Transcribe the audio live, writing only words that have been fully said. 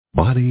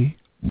body.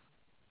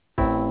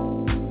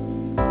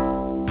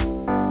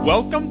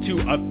 Welcome to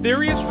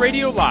Aetherius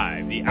Radio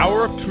Live, the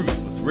Hour of Truth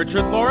with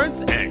Richard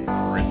Lawrence and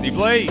Chrissie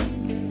Blaze.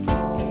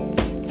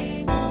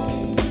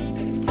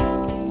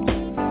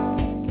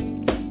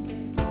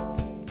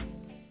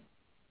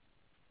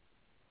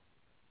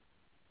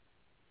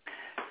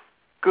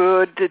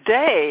 Good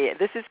day.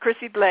 This is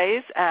Chrissie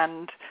Blaze,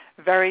 and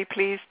very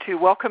pleased to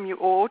welcome you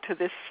all to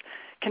this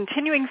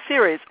continuing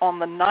series on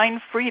the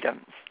 9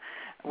 freedoms.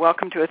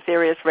 Welcome to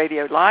Aetherius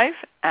Radio Live,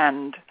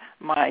 and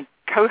my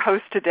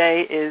co-host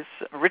today is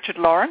Richard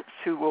Lawrence,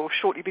 who will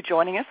shortly be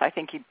joining us. I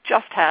think he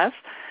just has.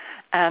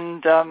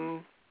 And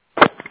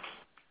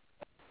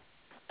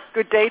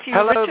good day to you,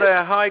 Hello Richard.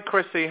 there. Hi,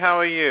 Chrissie. How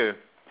are you?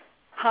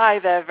 Hi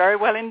there. Very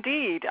well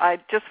indeed. I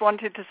just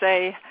wanted to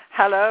say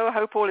hello.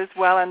 Hope all is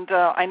well. And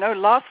I know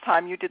last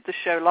time you did the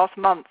show last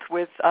month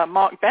with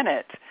Mark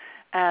Bennett.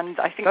 And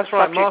I think that's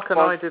right. Mark and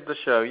I did the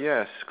show,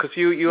 yes, because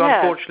you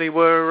unfortunately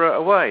were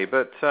away.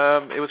 But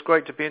it was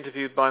great to be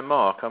interviewed by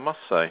Mark, I must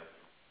say.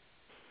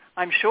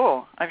 I'm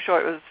sure it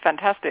was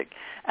fantastic.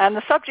 And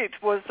the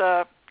subject was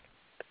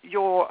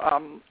your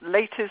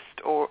latest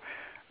or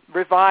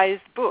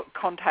revised book,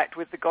 Contact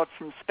with the Gods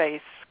from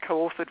Space,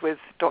 co-authored with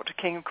Dr.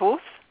 King, of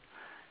course.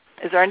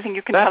 Is there anything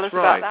you can tell us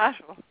about that?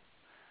 Or?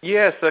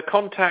 Yes,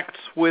 Contacts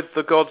with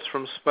the Gods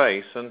from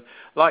Space. And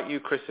like you,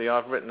 Chrissie,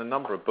 I've written a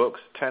number of books,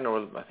 10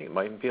 or I think it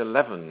might even be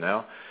 11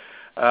 now.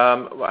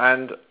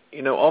 And,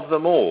 you know, of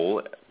them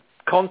all,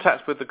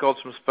 Contacts with the Gods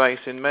from Space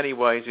in many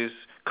ways is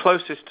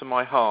closest to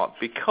my heart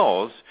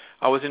because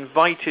I was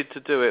invited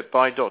to do it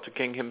by Dr.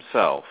 King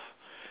himself.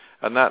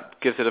 And that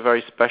gives it a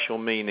very special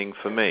meaning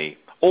for me.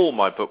 All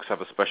my books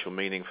have a special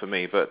meaning for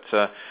me, but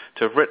to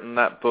have written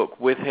that book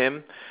with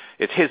him,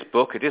 it's his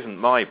book, it isn't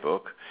my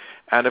book.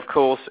 And, of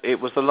course, it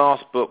was the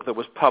last book that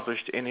was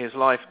published in his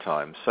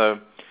lifetime. So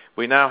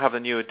we now have a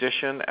new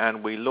edition,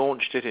 and we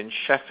launched it in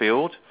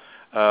Sheffield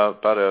less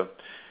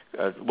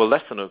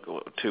than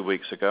 2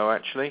 weeks ago,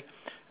 actually.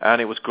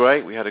 And it was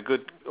great. We had a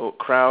good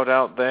crowd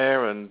out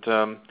there, and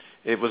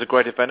it was a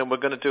great event. And we're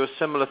going to do a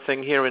similar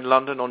thing here in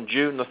London on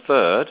June the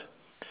 3rd.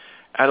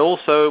 And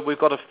also we've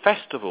got a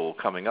festival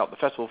coming up, the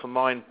Festival for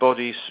Mind,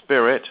 Body,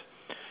 Spirit,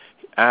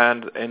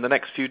 and in the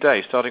next few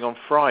days, starting on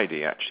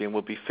Friday, actually, and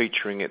we'll be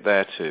featuring it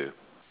there too.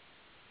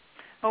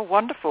 Oh,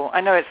 wonderful.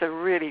 I know it's a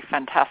really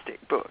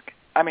fantastic book.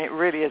 I mean, it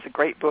really is a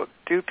great book.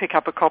 Do pick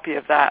up a copy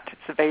of that.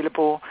 It's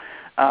available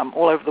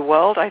all over the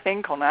world, I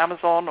think, on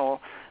Amazon or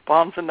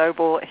Barnes &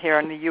 Noble here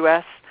in the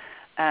U.S.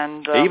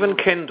 And even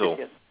Kindle.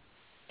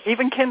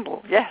 Even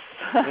Kindle, yes.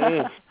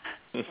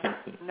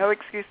 No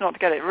excuse not to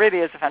get it. It really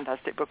is a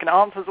fantastic book and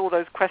answers all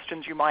those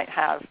questions you might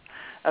have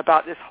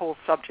about this whole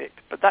subject.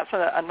 But that's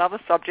another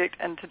subject,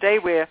 and today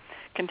we're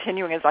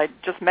continuing, as I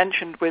just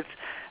mentioned, with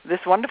this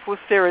wonderful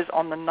series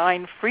on the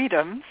 9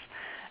 freedoms.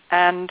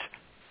 And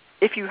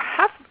if you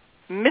have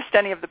missed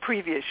any of the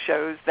previous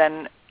shows,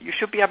 then you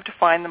should be able to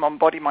find them on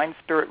Body, Mind,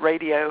 Spirit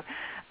Radio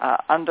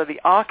under the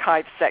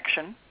archive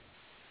section,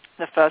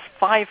 the first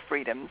 5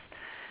 freedoms.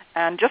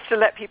 And just to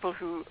let people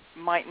who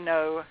might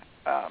know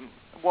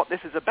what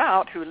this is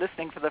about, who are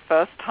listening for the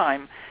first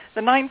time,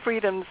 the 9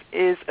 freedoms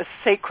is a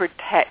sacred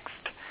text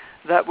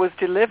that was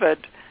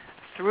delivered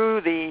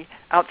through the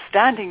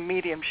outstanding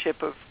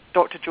mediumship of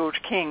Dr. George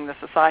King, the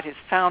Society's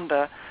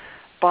founder,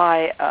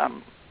 by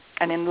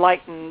an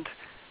enlightened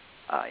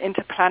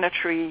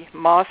interplanetary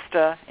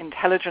master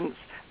intelligence,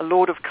 a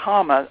Lord of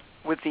Karma,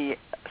 with the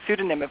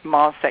pseudonym of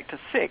Mars Sector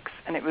 6,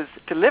 and it was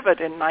delivered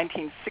in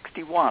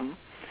 1961.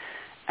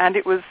 And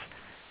it was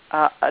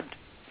a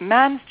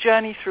man's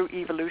journey through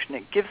evolution.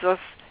 It gives us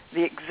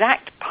the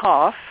exact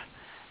path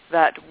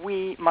that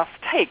we must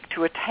take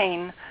to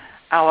attain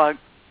our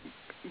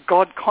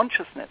God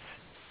consciousness.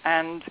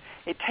 And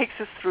it takes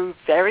us through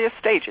various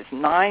stages,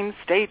 9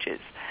 stages.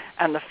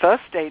 And the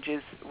first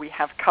stages we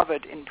have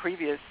covered in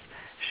previous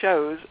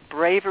shows.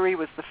 Bravery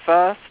was the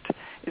first,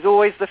 is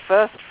always the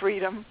first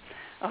freedom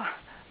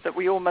that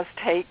we all must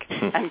take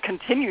and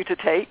continue to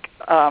take.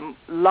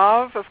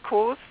 Love, of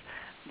course.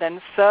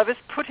 Then service,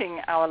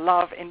 putting our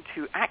love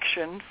into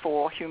action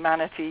for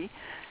humanity.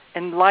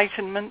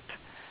 Enlightenment.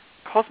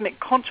 Cosmic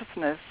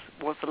consciousness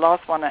was the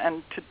last one,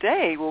 and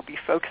today we'll be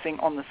focusing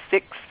on the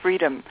 6th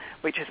freedom,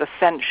 which is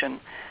Ascension.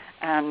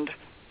 And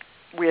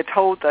we are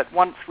told that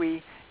once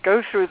we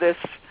go through this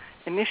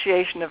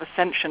initiation of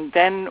Ascension,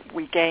 then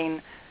we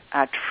gain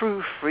our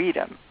true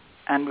freedom.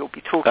 And we'll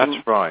be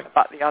talking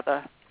about the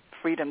other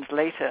freedoms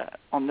later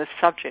on this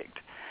subject.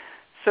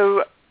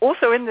 So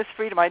also in this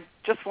freedom, I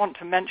just want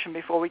to mention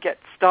before we get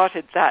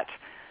started that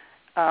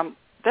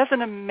there's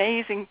an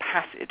amazing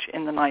passage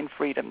in the 9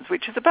 freedoms,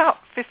 which is about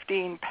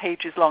 15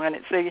 pages long, and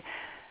it's a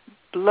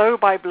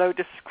blow-by-blow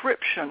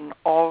description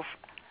of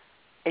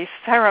a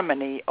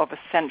ceremony of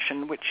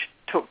ascension which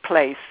took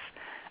place.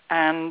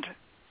 And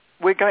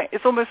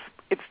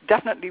it's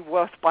definitely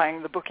worth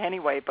buying the book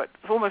anyway, but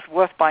it's almost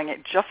worth buying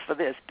it just for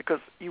this, because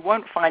you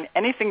won't find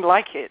anything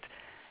like it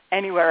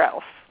anywhere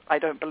else, I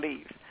don't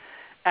believe.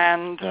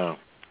 And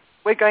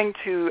we're going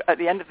to, at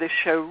the end of this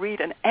show, read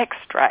an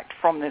extract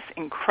from this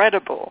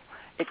incredible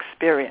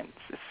experience,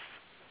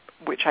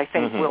 which I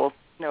think will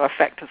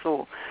affect us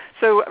all.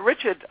 So,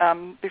 Richard,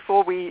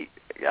 before we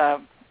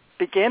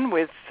begin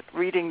with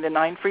reading the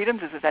 9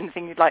 freedoms, is there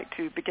anything you'd like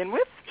to begin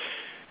with?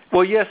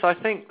 Well, yes, I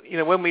think,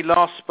 when we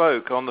last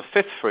spoke on the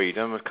 5th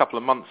freedom a couple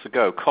of months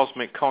ago,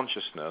 cosmic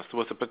consciousness, there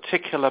was a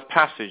particular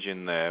passage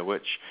in there,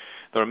 which,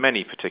 there are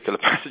many particular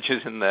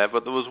passages in there,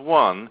 but there was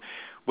one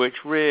which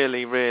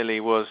really, really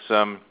was,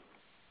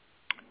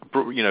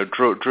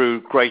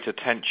 drew great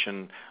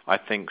attention, I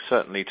think,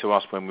 certainly to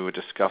us when we were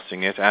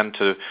discussing it, and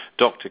to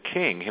Dr.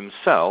 King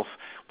himself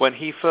when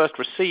he first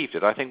received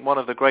it. I think one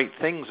of the great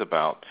things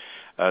about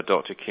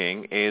Dr.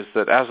 King is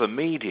that as a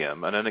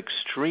medium, and an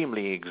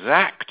extremely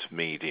exact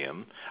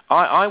medium,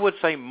 I would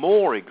say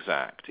more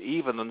exact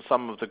even than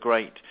some of the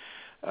great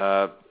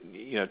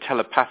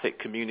telepathic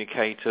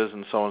communicators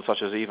and so on,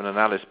 such as even an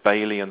Alice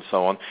Bailey and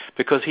so on,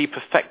 because he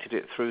perfected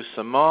it through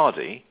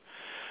samadhi.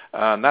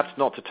 And that's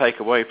not to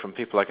take away from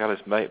people like Alice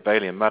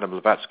Bailey and Madame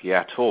Blavatsky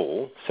at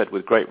all, said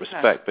with great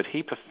respect, but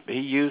he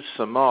used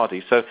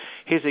samadhi. So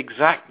his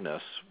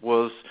exactness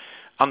was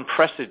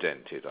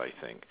unprecedented, I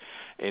think,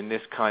 in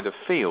this kind of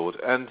field.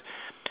 And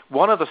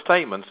one of the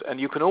statements, and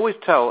you can always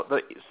tell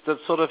that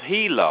sort of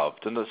he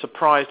loved and that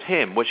surprised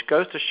him, which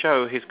goes to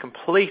show his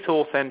complete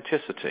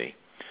authenticity,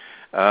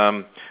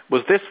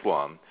 was this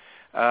one,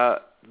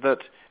 that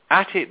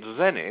at its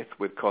zenith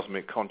with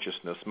cosmic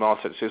consciousness,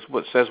 Master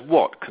says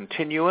what?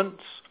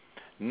 Continuance?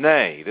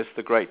 Nay, this is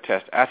the great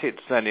test. At its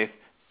zenith,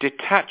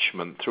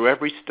 detachment through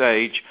every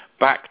stage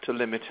back to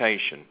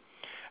limitation.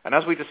 And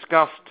as we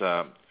discussed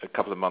a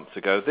couple of months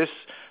ago, this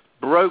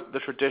broke the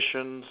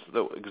traditions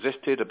that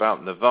existed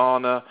about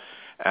nirvana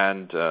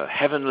and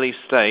heavenly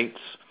states,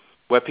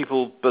 where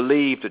people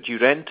believed that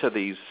you'd enter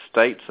these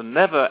states and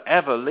never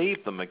ever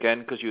leave them again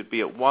because you'd be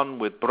at one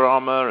with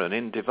Brahma and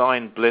in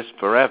divine bliss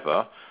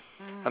forever,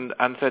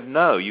 and said,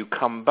 no, you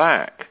come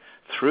back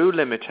through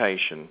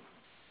limitation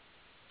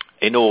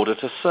in order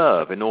to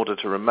serve, in order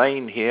to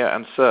remain here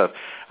and serve.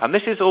 And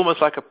this is almost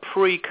like a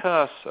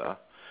precursor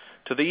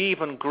to the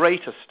even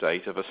greater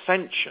state of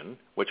ascension,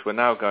 which we're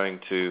now going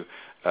to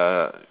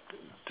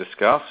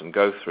discuss and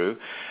go through,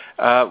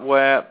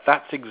 where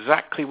that's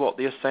exactly what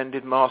the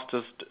ascended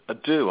masters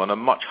do on a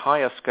much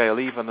higher scale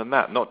even than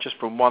that, not just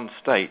from one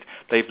state.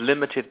 They've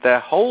limited their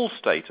whole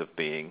state of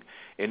being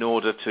in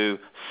order to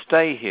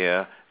stay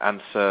here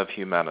and serve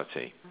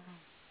humanity.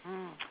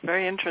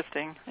 Very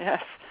interesting,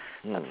 yes,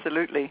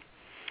 absolutely.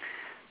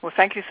 Well,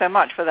 thank you so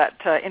much for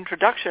that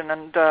introduction,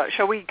 and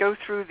shall we go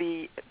through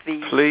the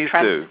Please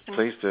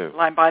do.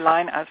 Line by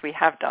line, as we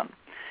have done.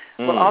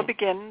 Well, I'll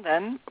begin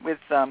then with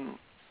the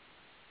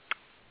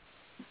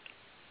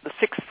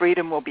 6th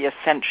freedom will be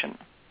Ascension.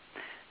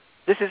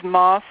 This is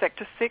Mars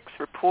Sector 6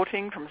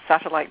 reporting from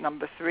satellite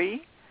number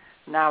 3,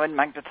 now in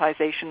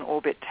magnetization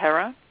orbit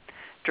Terra,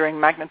 during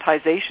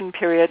magnetization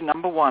period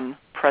number 1,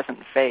 present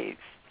phase.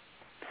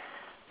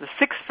 The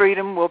 6th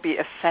freedom will be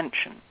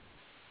Ascension.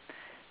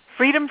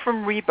 Freedom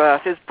from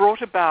rebirth is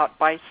brought about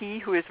by he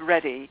who is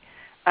ready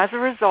as a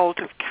result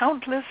of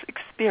countless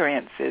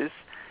experiences,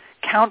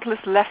 countless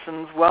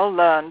lessons well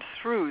learned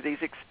through these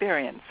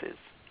experiences.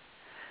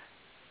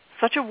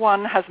 Such a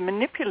one has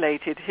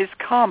manipulated his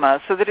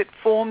karma so that it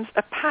forms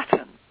a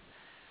pattern,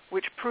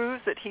 which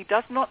proves that he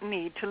does not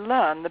need to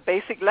learn the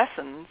basic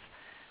lessons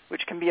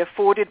which can be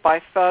afforded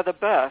by further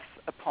birth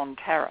upon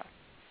Terra.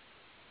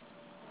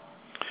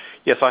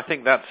 Yes, I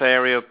think that's an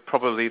area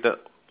probably that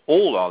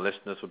all our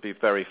listeners would be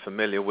very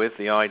familiar with,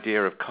 the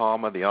idea of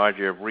karma, the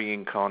idea of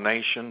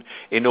reincarnation,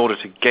 in order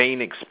to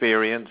gain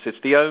experience. It's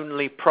the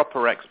only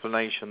proper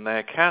explanation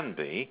there can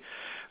be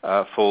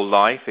for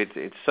life.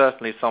 It's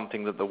certainly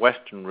something that the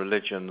Western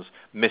religions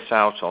miss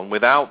out on.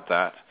 Without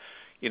that,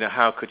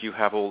 how could you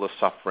have all the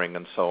suffering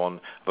and so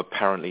on of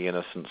apparently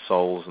innocent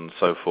souls and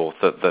so forth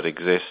that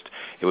exist?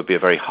 It would be a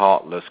very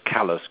heartless,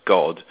 callous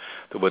God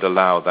that would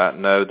allow that.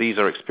 No, these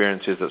are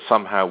experiences that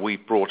somehow we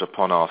brought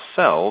upon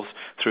ourselves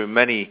through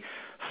many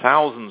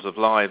thousands of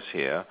lives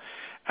here,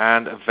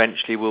 and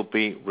eventually will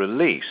be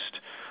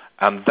released.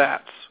 And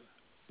that's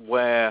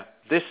where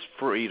this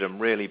freedom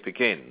really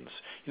begins.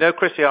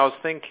 Chrissie, I was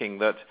thinking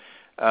that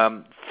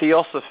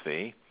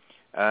theosophy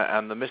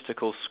and the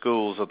mystical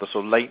schools of the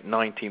sort of late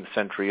 19th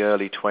century,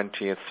 early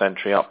 20th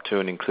century, up to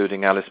and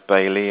including Alice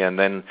Bailey, and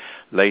then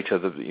later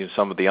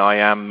some of the I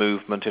Am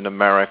movement in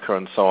America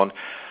and so on.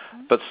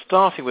 But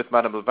starting with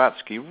Madame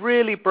Blavatsky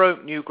really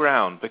broke new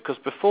ground, because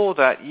before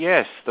that,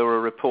 yes, there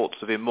were reports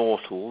of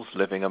immortals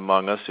living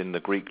among us in the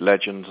Greek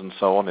legends and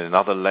so on, in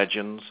other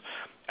legends.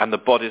 And the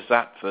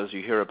bodhisattvas,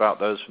 you hear about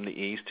those from the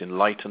East,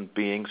 enlightened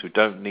beings who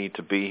don't need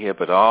to be here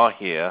but are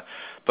here,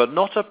 but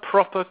not a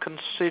proper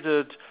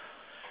considered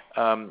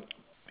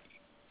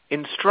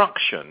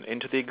instruction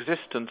into the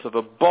existence of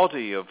a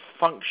body of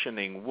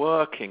functioning,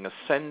 working,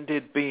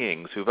 ascended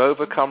beings who've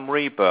overcome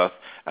rebirth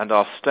and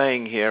are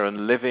staying here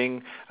and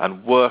living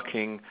and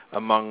working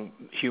among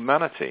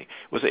humanity.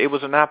 It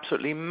was an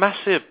absolutely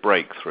massive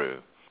breakthrough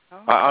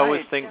I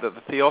always think that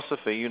the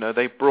Theosophy,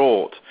 they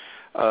brought,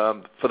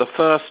 for the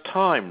first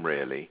time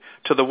really,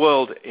 to the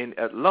world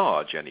at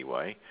large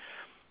anyway,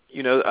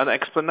 an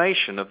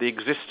explanation of the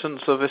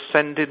existence of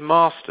ascended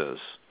masters.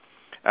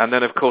 And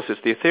then, of course,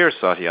 it's the Aetherius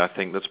Society, I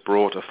think, that's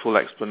brought a full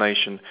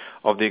explanation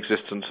of the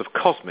existence of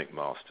cosmic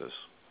masters.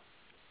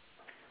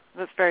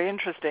 That's very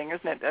interesting,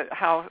 isn't it?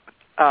 How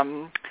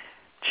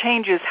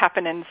changes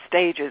happen in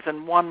stages,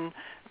 and one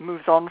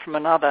moves on from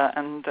another,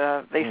 and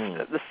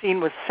the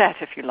scene was set,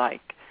 if you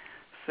like.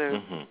 So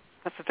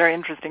that's a very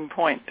interesting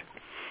point.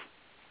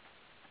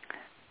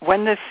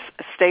 When this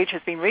stage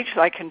has been reached,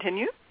 shall I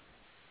continue?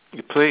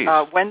 Please.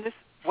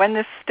 When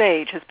this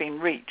stage has been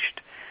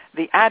reached,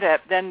 the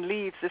adept then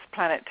leaves this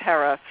planet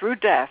Terra through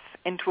death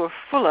into a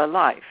fuller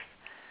life.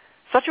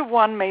 Such a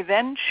one may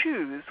then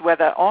choose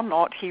whether or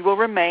not he will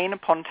remain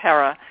upon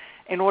Terra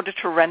in order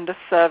to render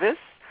service,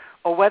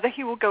 or whether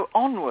he will go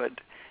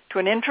onward to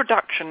an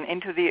introduction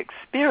into the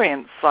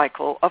experience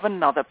cycle of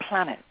another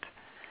planet.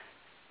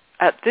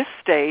 At this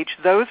stage,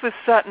 those with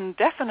certain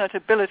definite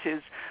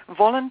abilities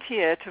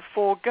volunteer to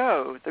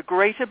forego the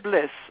greater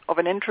bliss of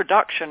an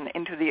introduction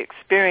into the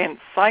experience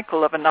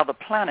cycle of another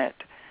planet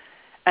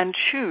and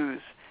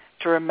choose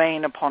to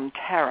remain upon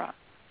Terra.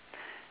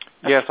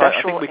 Yes,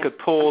 I think we could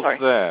pause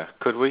there,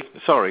 could we?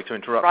 Sorry to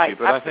interrupt you,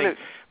 but absolutely.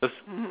 I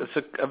think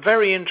it's a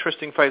very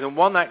interesting phrase, and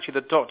one actually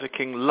that Dr.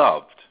 King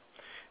loved,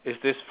 is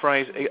this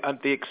phrase,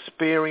 the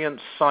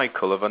experience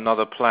cycle of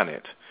another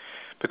planet,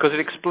 because it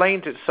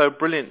explains it so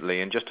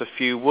brilliantly in just a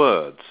few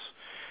words,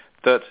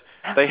 that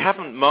they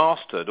haven't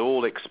mastered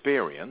all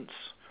experience,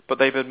 but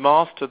they've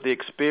mastered the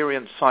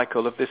experience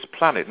cycle of this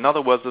planet. In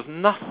other words, there's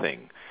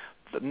nothing,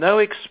 no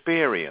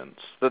experience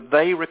that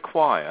they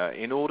require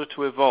in order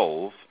to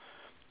evolve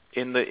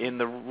in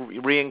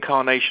the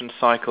reincarnation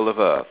cycle of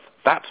Earth.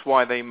 That's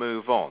why they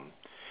move on.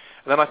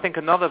 And then I think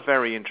another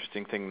very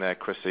interesting thing there,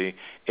 Chrissie,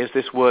 is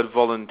this word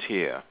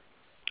volunteer.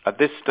 At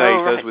this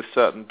stage, those with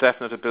certain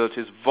definite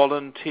abilities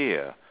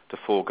volunteer to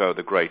forego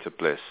the greater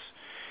bliss.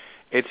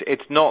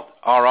 It's not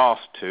are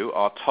asked to,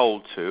 are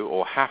told to,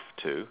 or have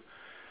to.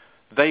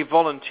 They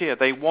volunteer,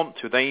 they want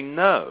to, they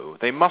know,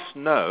 they must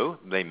know,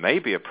 they may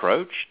be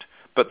approached,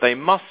 but they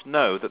must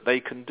know that they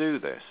can do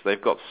this.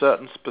 They've got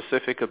certain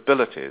specific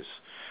abilities.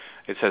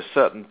 It says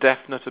certain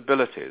definite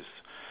abilities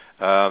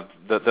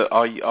that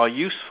are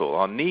useful,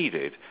 are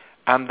needed,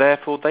 and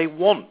therefore they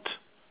want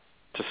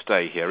to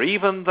stay here,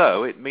 even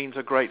though it means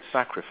a great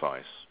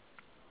sacrifice.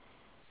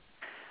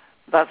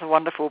 That's a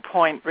wonderful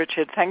point,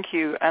 Richard. Thank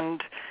you.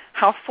 And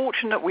how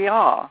fortunate we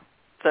are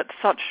that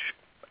such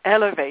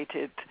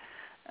elevated,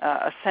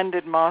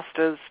 ascended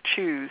masters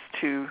choose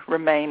to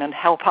remain and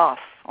help us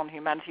on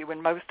humanity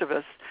when most of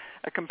us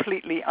are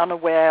completely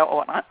unaware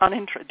or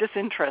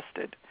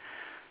disinterested.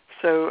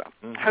 So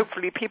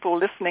hopefully people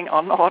listening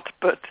are not,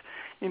 but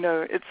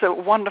it's a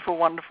wonderful,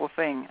 wonderful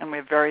thing, and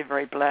we're very,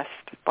 very blessed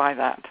by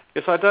that.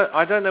 Yes,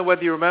 I don't know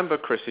whether you remember,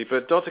 Chrissie,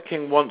 but Dr.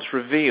 King once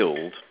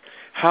revealed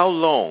how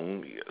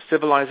long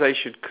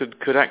civilization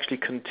could actually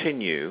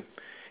continue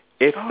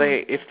if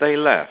they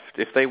left,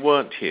 if they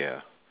weren't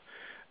here.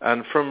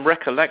 And from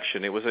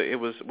recollection, was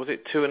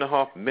it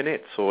 2.5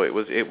 minutes, or it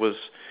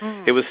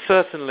was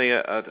certainly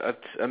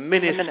a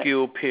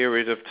minuscule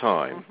period of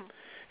time. Mm-hmm.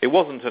 It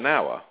wasn't an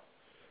hour,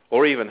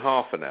 or even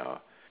half an hour.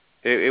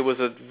 It was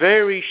a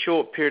very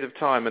short period of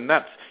time, and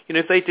that's,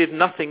 if they did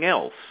nothing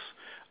else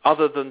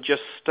other than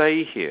just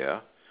stay here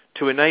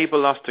to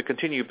enable us to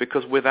continue,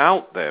 because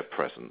without their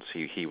presence,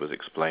 he was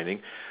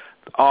explaining,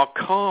 our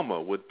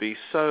karma would be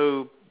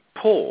so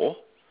poor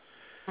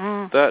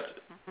that,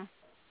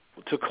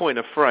 to coin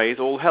a phrase,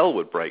 all hell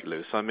would break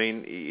loose. I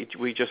mean,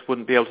 we just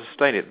wouldn't be able to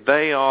sustain it.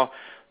 They are,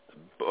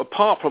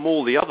 apart from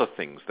all the other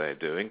things they're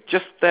doing,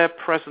 just their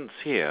presence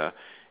here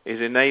is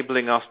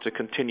enabling us to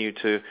continue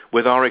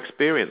with our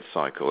experience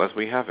cycle as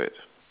we have it.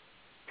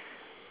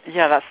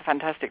 Yeah, that's a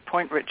fantastic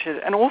point,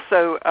 Richard. And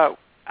also,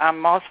 our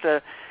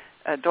master,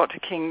 Dr.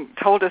 King,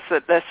 told us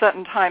that there are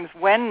certain times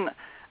when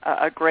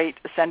a great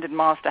ascended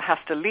master has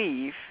to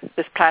leave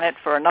this planet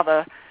for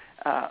another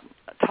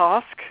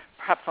task,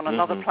 perhaps on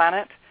another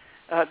planet.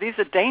 These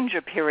are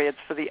danger periods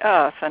for the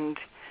Earth, and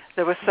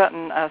there were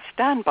certain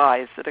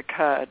standbys that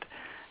occurred.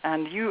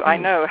 And you, I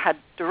know, had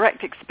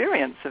direct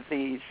experience of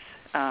these.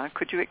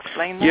 Could you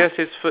explain that? Yes,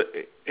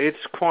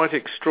 it's quite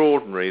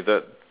extraordinary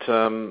that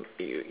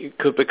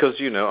because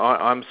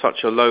I'm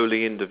such a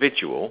lowly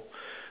individual,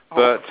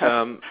 but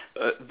I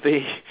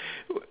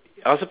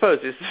suppose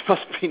this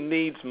must be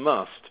needs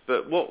must.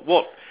 But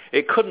what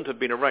it couldn't have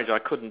been arranged. I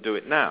couldn't do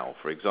it now,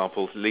 for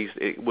example. At least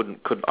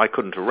I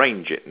couldn't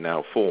arrange it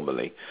now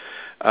formally.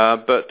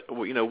 But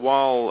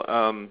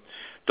while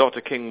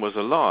Dr. King was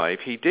alive,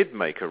 he did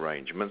make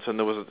arrangements, and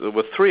there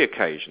were 3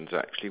 occasions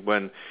actually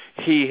when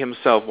he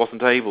himself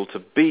wasn't able to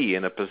be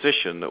in a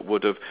position that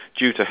would have,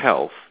 due to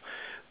health,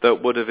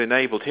 that would have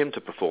enabled him to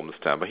perform the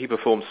standby. He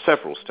performed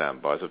several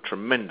standbys of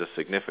tremendous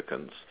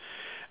significance,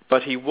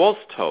 but he was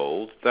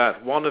told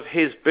that one of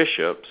his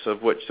bishops,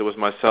 of which there was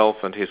myself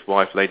and his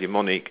wife, Lady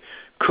Monique,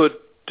 could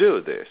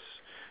do this,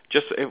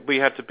 we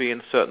had to be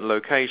in certain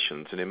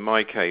locations, and in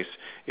my case,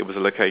 it was a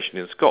location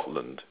in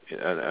Scotland,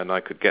 and I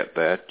could get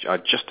there. I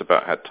just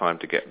about had time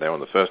to get there on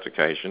the first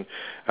occasion,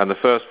 and the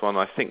first one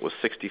I think was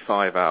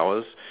 65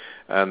 hours,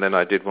 and then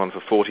I did one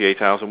for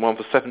 48 hours and one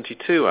for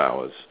 72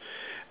 hours.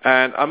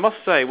 And I must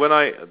say, when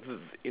a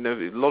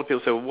lot of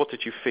people say, well, what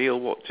did you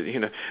feel?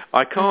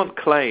 I can't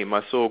claim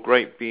I saw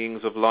great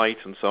beings of light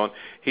and so on.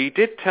 He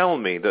did tell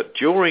me that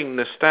during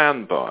the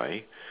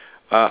standby,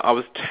 I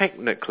was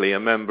technically a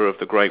member of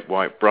the Great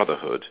White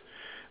Brotherhood,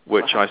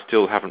 which I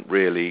still haven't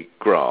really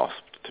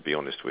grasped, to be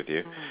honest with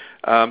you.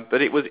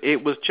 But it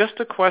was just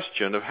a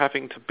question of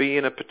having to be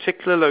in a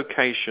particular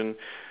location,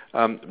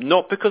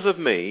 not because of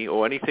me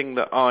or anything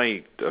that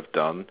I have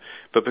done,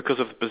 but because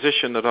of the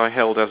position that I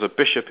held as a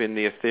bishop in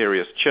the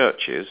Aetherius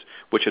churches,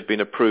 which had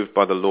been approved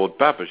by the Lord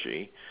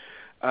Babaji,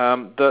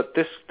 that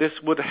this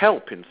would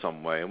help in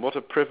some way, and what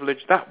a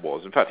privilege that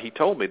was. In fact, he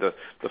told me that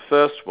the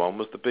first one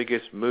was the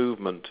biggest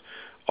movement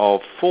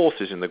of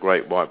forces in the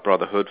Great White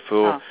Brotherhood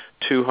for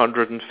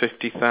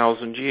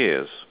 250,000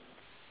 years.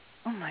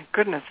 Oh, my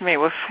goodness me.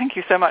 Well, thank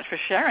you so much for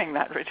sharing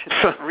that, Richard.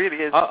 It really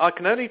is. I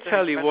can only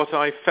tell you what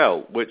I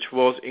felt, which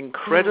was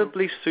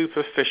incredibly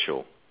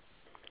superficial.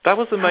 That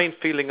was the main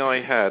feeling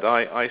I had.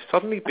 I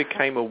suddenly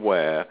became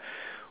aware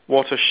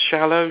what a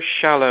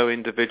shallow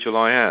individual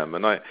I am.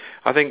 And I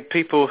think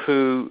people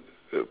who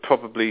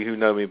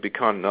know me would be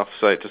kind enough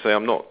to say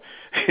I'm not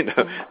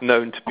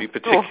known to be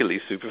particularly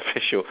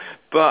superficial.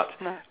 But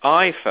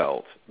I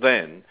felt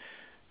then,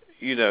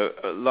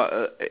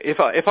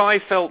 if I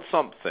felt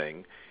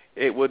something,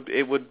 it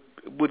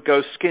would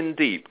go skin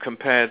deep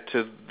compared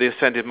to the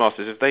Ascended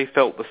Masters. If they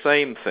felt the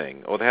same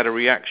thing, or they had a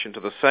reaction to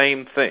the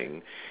same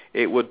thing,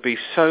 it would be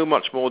so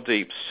much more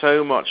deep,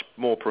 so much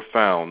more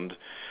profound,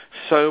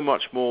 so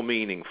much more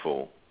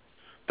meaningful.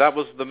 That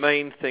was the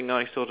main thing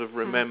I sort of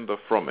remember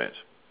from it.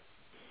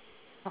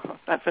 Oh,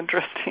 that's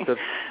interesting.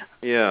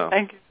 Yeah.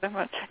 Thank you so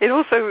much. It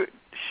also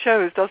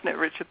shows, doesn't it,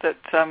 Richard, that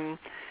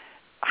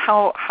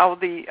how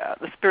the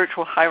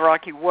spiritual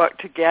hierarchy work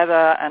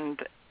together, and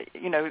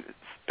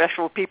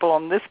special people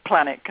on this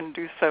planet can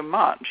do so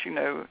much, in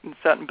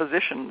certain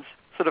positions,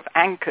 sort of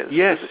anchors.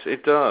 Yes,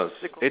 it does.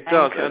 It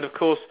does. Anchors. And of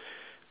course,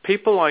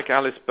 people like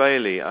Alice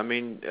Bailey,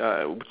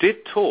 did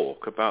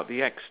talk about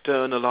the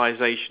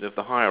externalization of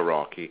the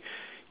hierarchy.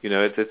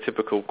 It's a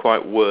typical,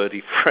 quite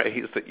wordy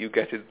phrase that you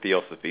get in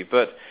Theosophy.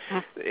 But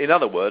in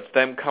other words,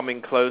 them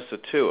coming closer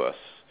to us.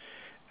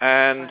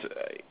 And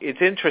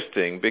it's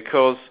interesting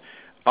because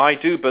I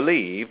do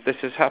believe this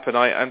has happened.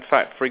 In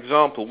fact, for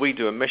example, we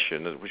do a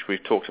mission, which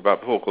we've talked about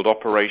before, called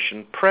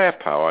Operation Prayer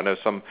Power. I know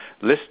some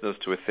listeners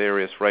to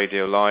Aetherius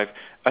Radio Live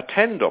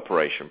attend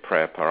Operation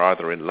Prayer Power,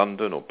 either in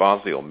London or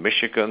Barnsley or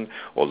Michigan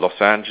or Los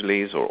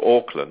Angeles or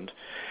Auckland.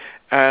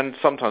 And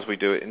sometimes we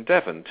do it in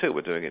Devon, too.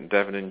 We're doing it in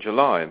Devon in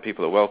July, and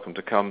people are welcome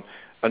to come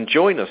and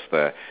join us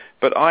there.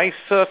 But I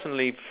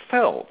certainly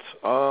felt,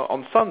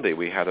 on Sunday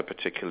we had a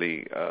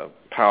particularly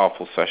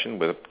powerful session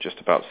with just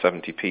about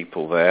 70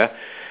 people there,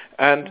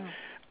 and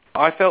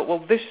I felt,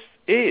 well, this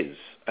is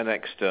an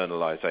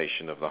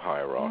externalization of the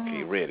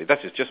hierarchy, really.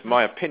 That is just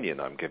my opinion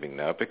I'm giving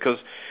now, because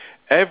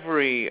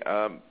every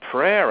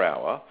prayer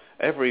hour,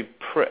 every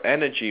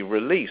energy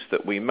release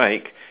that we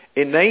make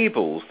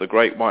enables the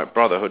Great White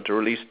Brotherhood to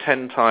release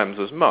 10 times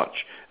as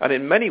much. And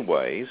in many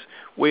ways,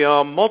 we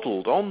are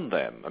modeled on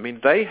them. I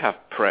mean, they have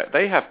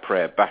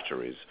prayer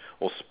batteries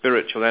or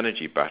spiritual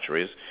energy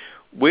batteries.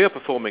 We are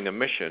performing a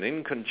mission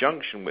in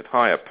conjunction with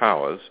higher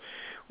powers,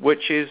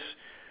 which is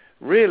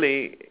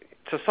really,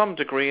 to some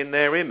degree, in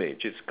their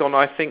image. It's gone,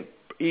 I think,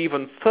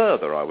 even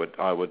further, I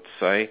would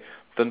say,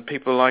 than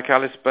people like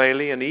Alice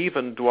Bailey and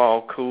even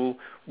Dwal Kul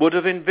would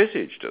have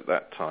envisaged at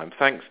that time,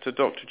 thanks to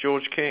Dr.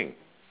 George King.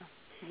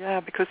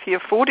 Yeah, because he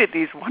afforded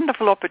these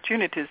wonderful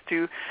opportunities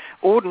to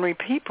ordinary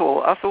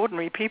people, us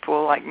ordinary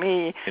people like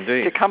me,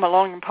 Indeed, to come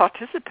along and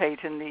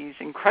participate in these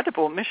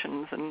incredible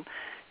missions. And,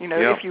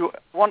 if you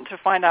want to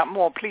find out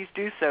more, please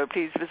do so.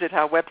 Please visit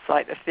our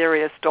website,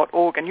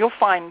 aetherius.org, and you'll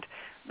find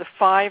the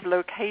 5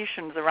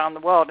 locations around the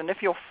world. And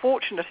if you're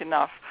fortunate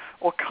enough,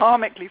 or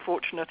karmically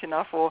fortunate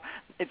enough, or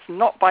it's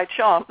not by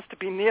chance to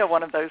be near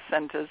one of those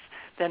centers,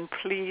 then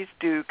please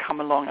do come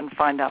along and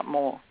find out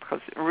more, because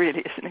it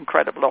really is an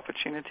incredible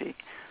opportunity.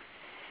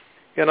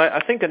 Yeah, and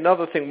I think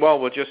another thing, while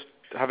we're just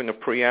having a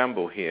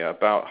preamble here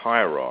about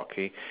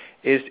hierarchy,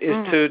 is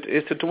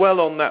to dwell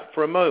on that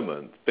for a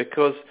moment,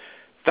 because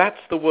that's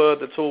the word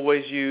that's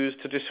always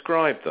used to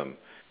describe them,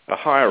 a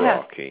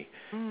hierarchy.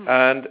 Yes.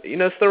 And,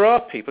 if there are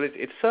people,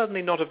 it's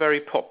certainly not a very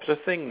popular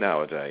thing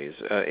nowadays,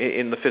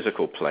 in the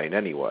physical plane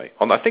anyway.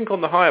 I think on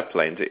the higher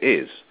planes it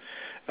is.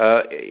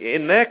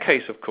 In their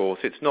case, of course,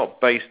 it's not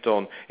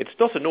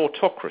an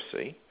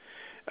autocracy.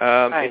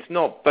 Right. It's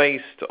not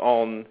based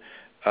on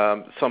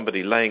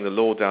somebody laying the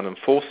law down and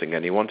forcing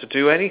anyone to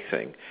do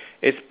anything.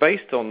 It's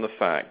based on the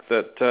fact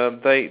that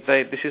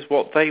this is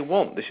what they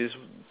want. This is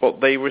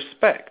what they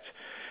respect.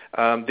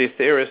 the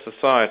Aetherius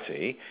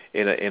Society,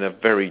 in a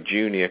very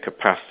junior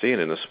capacity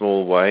and in a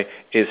small way,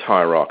 is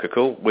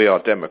hierarchical. We are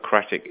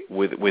democratic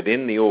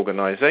within the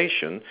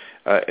organisation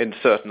in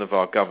certain of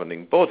our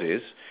governing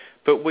bodies,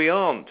 but we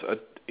aren't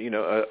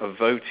a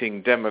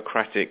voting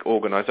democratic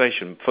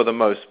organisation for the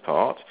most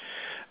part,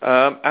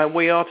 and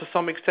we are to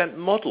some extent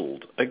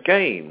modelled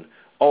again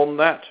on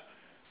that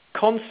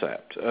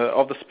concept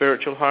of the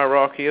spiritual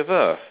hierarchy of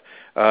Earth.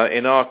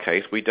 In our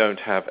case, we don't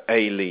have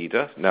a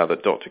leader, now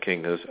that Dr.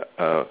 King has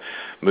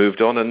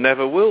moved on, and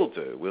never will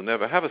do. We'll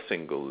never have a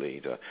single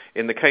leader.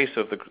 In the case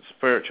of the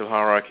spiritual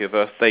hierarchy of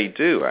Earth, they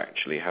do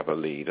actually have a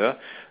leader,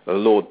 the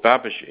Lord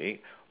Babaji,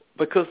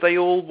 because they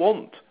all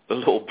want the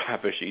Lord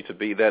Babaji to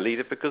be their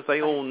leader, because they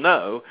all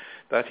know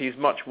that he's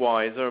much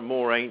wiser,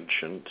 more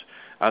ancient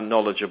and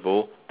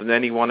knowledgeable than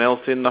anyone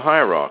else in the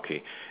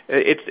hierarchy.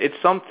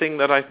 It's something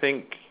that I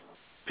think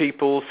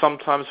people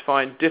sometimes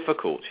find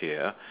difficult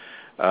here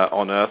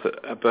on Earth,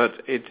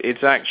 but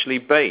it's actually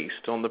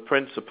based on the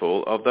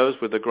principle of those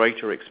with a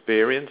greater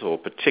experience or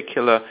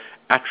particular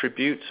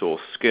attributes or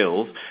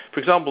skills. For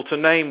example, to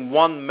name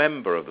one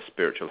member of the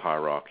spiritual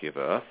hierarchy of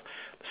Earth,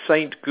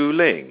 Saint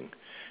Guling.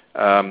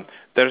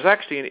 There's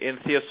actually in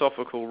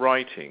theosophical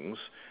writings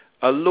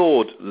a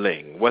Lord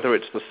Ling. Whether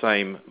it's the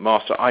same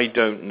master, I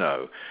don't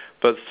know.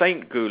 But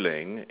Saint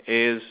Guling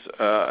is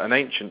an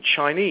ancient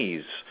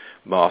Chinese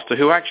master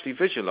who actually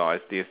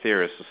visualized the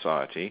Aetherius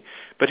Society,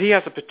 but he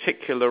has a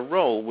particular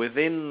role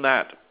within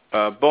that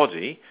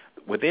body,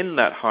 within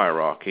that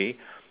hierarchy,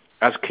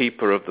 as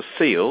keeper of the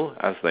seal,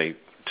 as they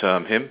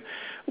term him,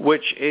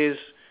 which is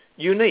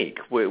unique,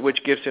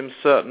 which gives him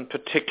certain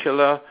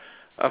particular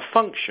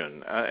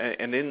function,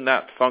 and in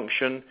that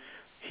function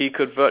he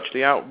could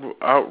virtually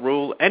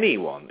outrule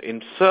anyone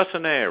in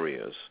certain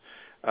areas.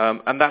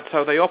 And that's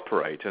how they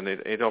operate, and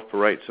it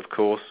operates, of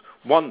course,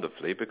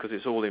 wonderfully, because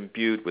it's all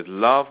imbued with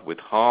love, with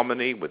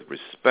harmony, with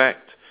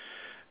respect.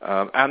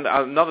 And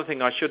another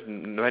thing I should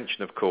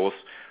mention, of course,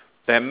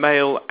 they're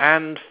male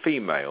and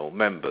female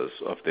members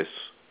of this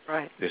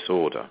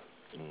order.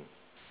 Mm.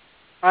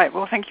 Right.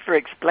 Well, thank you for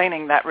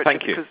explaining that, Richard.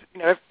 Thank you.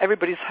 Because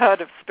everybody's heard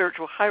of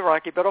spiritual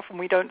hierarchy, but often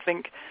we don't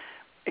think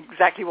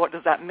exactly what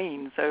does that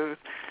mean. So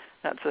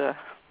that's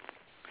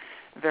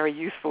very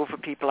useful for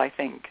people, I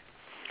think.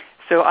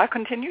 So I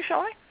continue, shall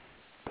I?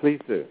 Please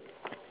do.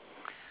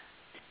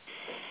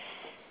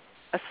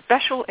 A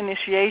special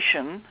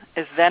initiation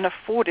is then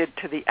afforded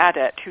to the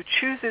adept who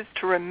chooses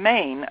to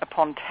remain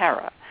upon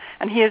Terra,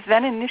 and he is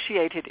then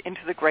initiated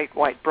into the Great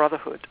White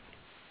Brotherhood,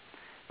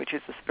 which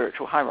is the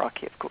spiritual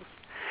hierarchy, of course.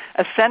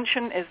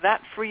 Ascension is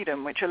that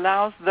freedom which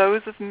allows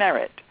those of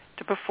merit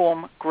to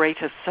perform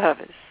greater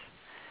service.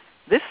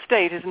 This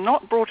state is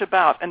not brought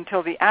about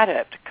until the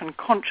adept can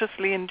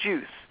consciously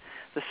induce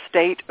the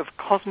state of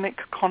cosmic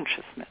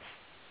consciousness.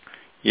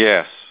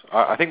 Yes,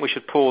 I think we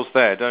should pause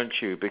there, don't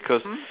you?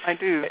 Because I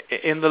do.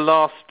 In the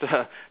last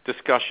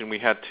discussion we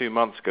had 2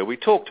 months ago, we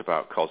talked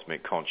about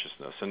cosmic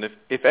consciousness. And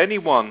if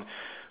anyone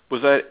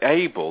was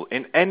able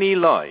in any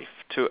life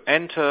to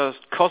enter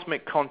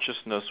cosmic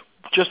consciousness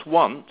just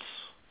once,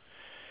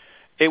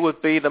 it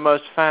would be the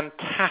most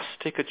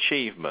fantastic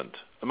achievement,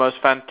 the most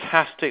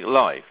fantastic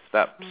life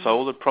that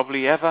soul had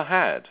probably ever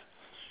had.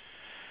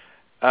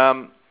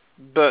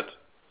 But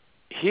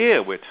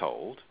here we're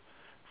told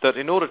that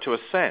in order to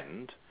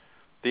ascend,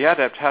 the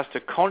adept has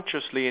to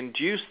consciously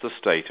induce the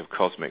state of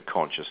cosmic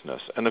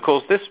consciousness. And of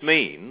course this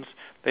means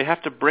they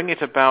have to bring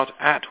it about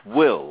at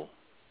will,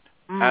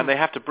 and they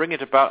have to bring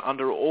it about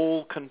under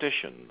all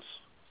conditions.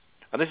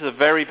 And this is a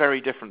very,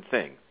 very different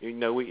thing.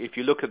 If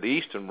you look at the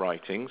Eastern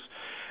writings,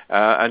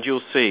 and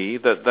you'll see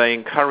that they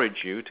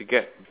encourage you to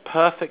get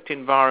perfect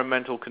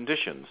environmental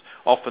conditions,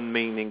 often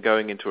meaning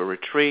going into a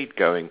retreat,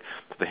 going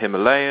to the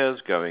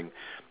Himalayas, going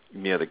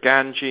near the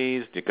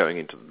Ganges, you're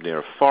going near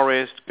a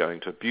forest,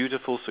 going to a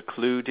beautiful,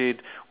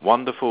 secluded,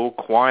 wonderful,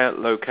 quiet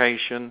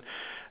location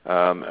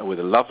with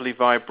a lovely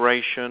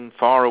vibration,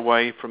 far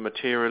away from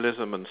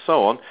materialism and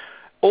so on,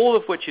 all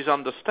of which is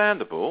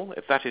understandable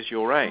if that is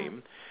your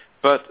aim,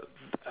 but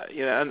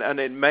and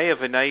it may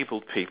have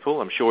enabled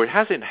people, I'm sure it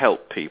hasn't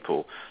helped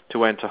people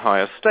to enter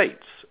higher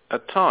states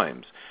at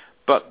times,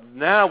 but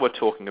now we're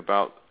talking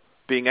about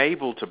being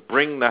able to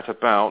bring that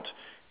about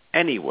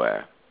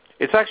anywhere.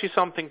 It's actually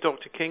something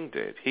Dr. King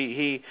did.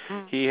 He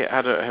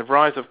had a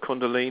rise of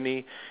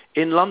Kundalini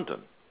in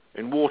London,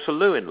 in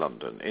Waterloo in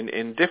London.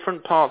 In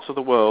different parts of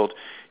the world,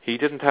 he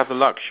didn't have the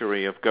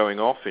luxury of going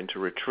off into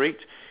retreat.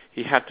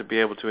 He had to be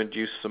able to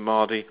induce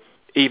samadhi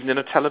even in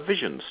a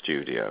television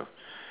studio.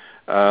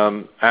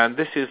 And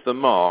this is the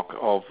mark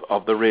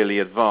of the really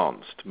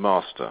advanced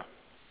master.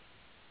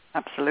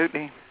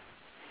 Absolutely.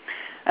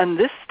 And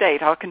this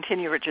state, I'll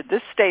continue, Richard,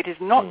 this state is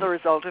not the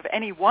result of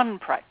any one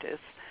practice,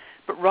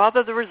 but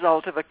rather the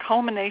result of a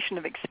culmination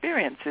of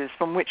experiences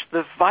from which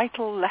the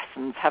vital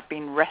lessons have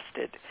been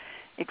wrested,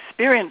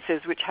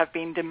 experiences which have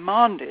been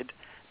demanded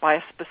by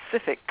a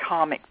specific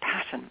karmic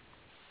pattern.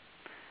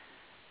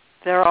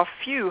 There are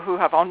few who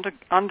have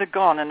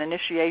undergone an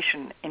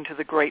initiation into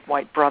the Great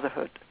White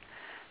Brotherhood.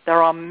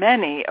 There are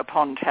many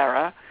upon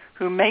Terra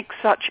who make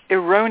such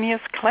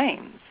erroneous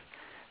claims.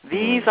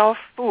 These are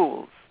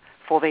fools,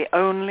 for they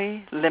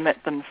only limit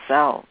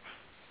themselves.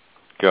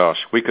 Gosh,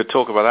 we could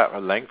talk about that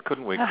at length,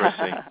 couldn't we,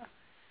 Chrissie?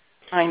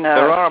 I know.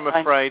 There are, I'm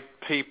afraid,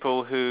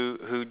 people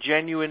who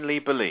genuinely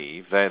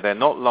believe they're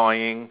not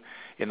lying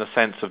in the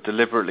sense of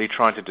deliberately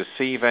trying to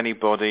deceive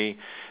anybody.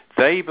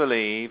 They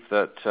believe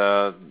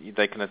that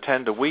they can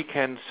attend a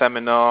weekend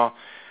seminar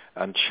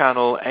and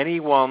channel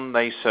anyone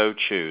they so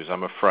choose,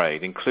 I'm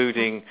afraid,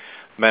 including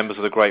members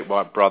of the Great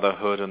White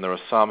Brotherhood, and there are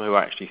some who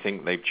actually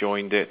think they've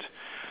joined it.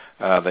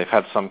 They've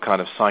had some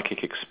kind of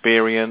psychic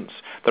experience.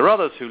 There are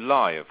others who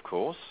lie, of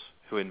course,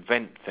 who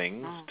invent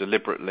things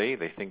deliberately.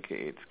 They think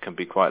it can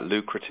be quite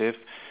lucrative,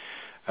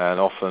 and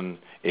often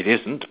it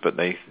isn't, but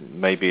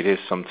maybe it is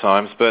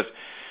sometimes. But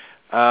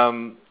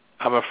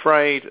I'm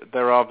afraid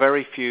there are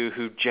very few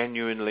who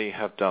genuinely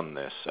have done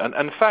this. And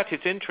in fact,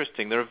 it's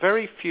interesting. There are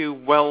very few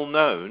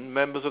well-known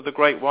members of the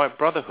Great White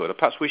Brotherhood.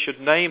 Perhaps we should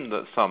name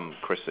some,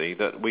 Chrissie,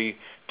 that we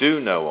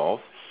do know of.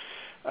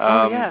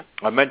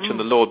 I mentioned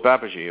the Lord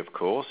Babaji, of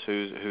course,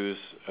 who's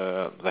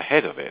the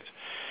head of it.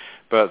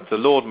 But the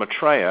Lord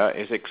Maitreya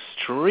is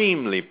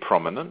extremely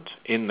prominent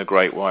in the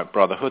Great White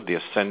Brotherhood, the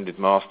Ascended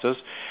Masters.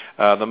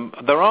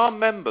 There are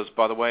members,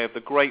 by the way, of the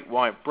Great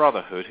White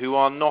Brotherhood who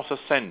are not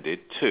ascended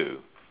too,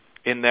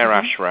 in their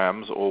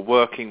ashrams or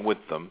working with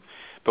them.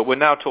 But we're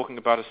now talking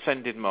about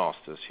Ascended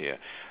Masters here.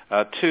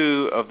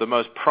 Two of the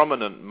most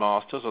prominent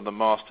masters are the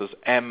Masters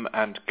M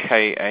and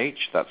KH.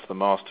 That's the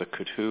Master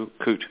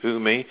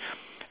Kuthumi,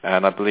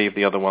 and I believe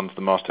the other one's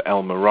the Master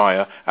El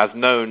Mariah, as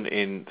known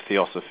in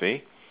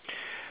Theosophy.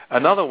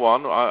 Another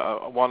one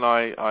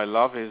I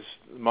love is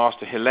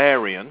Master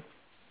Hilarion,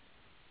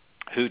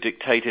 who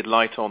dictated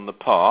Light on the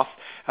Path.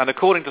 And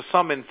according to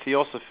some in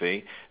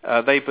Theosophy,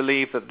 they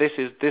believe that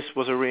this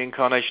was a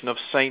reincarnation of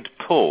Saint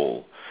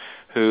Paul,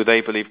 who they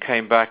believe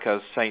came back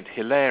as Saint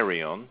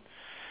Hilarion,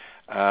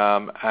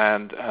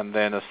 and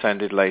then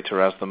ascended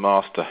later as the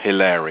Master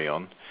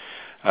Hilarion.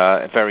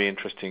 A very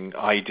interesting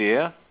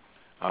idea.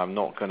 I'm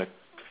not going to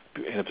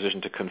be in a position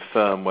to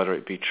confirm whether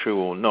it be true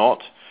or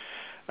not.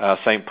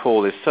 St.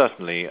 Paul is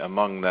certainly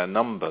among their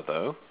number,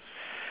 though.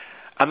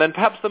 And then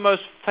perhaps the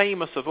most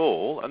famous of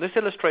all, and this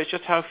illustrates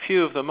just how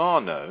few of them are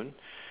known,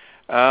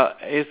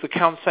 is the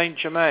Count Saint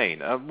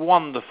Germain, a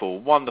wonderful,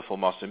 wonderful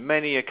master.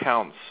 Many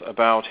accounts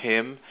about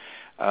him.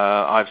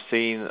 I've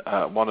seen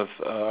one of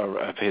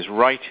his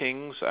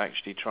writings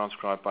actually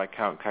transcribed by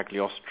Count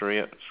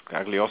Cagliostro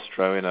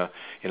in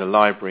a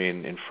library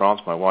in France.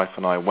 My wife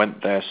and I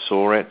went there,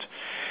 saw it.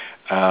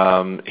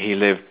 He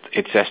lived,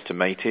 it's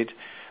estimated,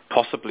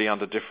 possibly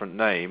under different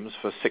names,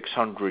 for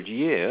 600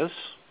 years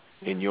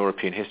in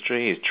European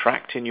history. He's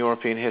tracked in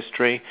European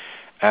history,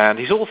 and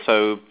he's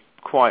also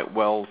quite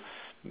well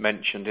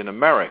mentioned in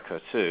America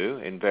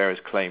too, in various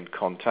claimed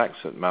contacts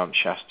at Mount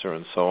Shasta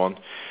and so on.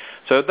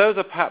 So those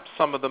are perhaps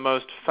some of the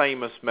most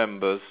famous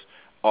members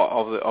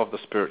of the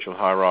spiritual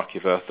hierarchy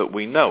of Earth that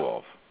we know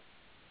of.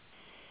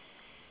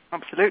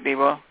 Absolutely.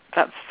 Well,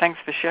 thanks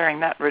for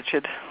sharing that,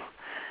 Richard.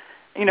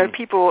 You know,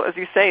 people, as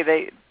you say,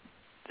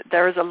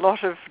 there is a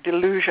lot of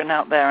delusion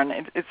out there,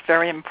 and it's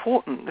very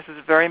important. This is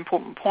a very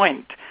important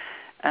point.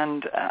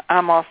 And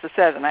our Master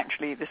says, and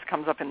actually this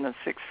comes up in the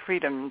Sixth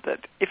Freedom,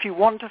 that if you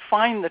want to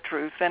find the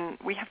truth, then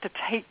we have to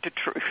take the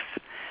truth.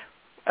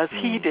 As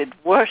he did,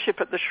 worship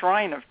at the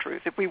shrine of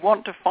truth. If we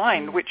want to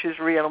find which is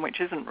real and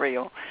which isn't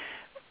real,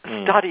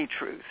 study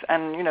truth.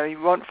 And, you know, you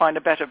won't find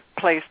a better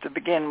place to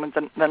begin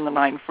than the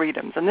Nine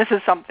Freedoms. And this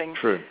is something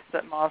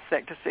that Mars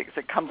Sector 6,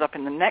 that comes up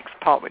in the next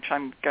part, which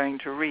I'm going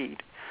to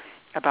read,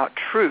 about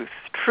truth.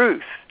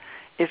 Truth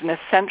is an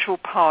essential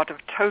part of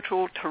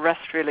total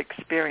terrestrial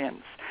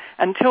experience.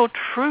 Until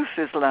truth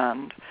is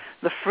learned,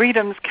 the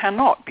freedoms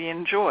cannot be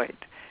enjoyed.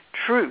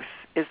 Truth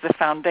is the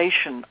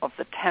foundation of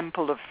the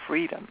temple of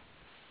freedom.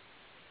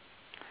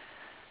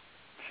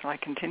 Shall I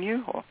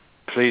continue? Or?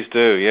 Please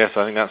do, yes.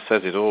 I think that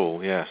says it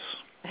all, yes.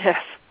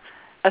 Yes.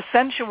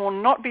 Ascension will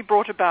not be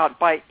brought about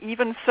by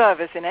even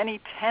service in any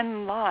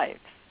 10 lives.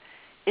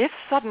 If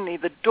suddenly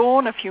the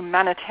dawn of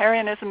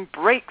humanitarianism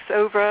breaks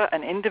over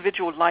an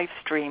individual life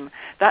stream,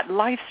 that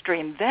life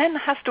stream then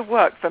has to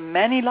work for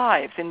many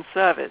lives in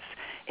service,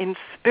 in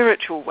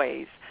spiritual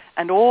ways,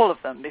 and all of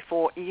them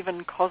before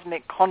even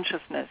cosmic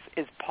consciousness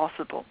is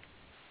possible.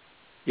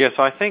 Yes,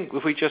 I think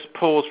if we just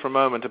pause for a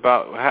moment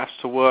about has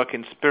to work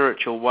in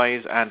spiritual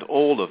ways and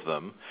all of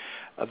them,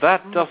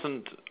 that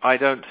doesn't, I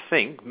don't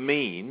think,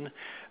 mean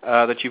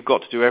that you've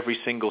got to do every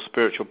single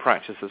spiritual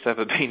practice that's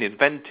ever been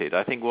invented.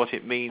 I think what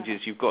it means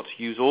is you've got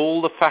to use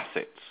all the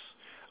facets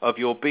of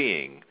your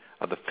being,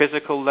 at the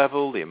physical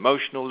level, the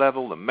emotional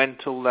level, the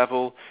mental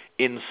level,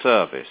 in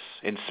service,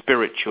 in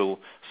spiritual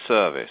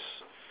service.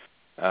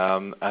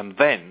 And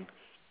then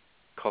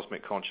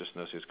cosmic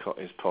consciousness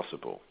is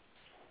possible.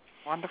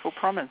 Wonderful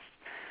promise.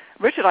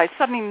 Richard, I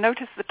suddenly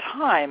noticed the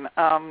time.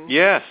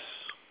 Yes.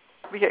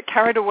 We get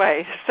carried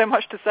away. So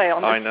much to say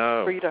on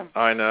this freedom.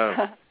 I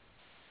know.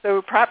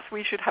 So perhaps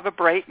we should have a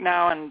break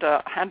now and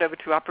hand over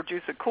to our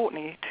producer,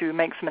 Courtney, to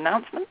make some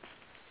announcements.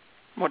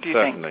 What do you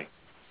think? Certainly.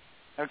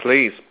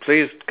 Okay.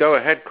 Please go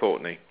ahead,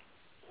 Courtney.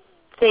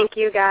 Thank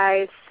you,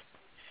 guys.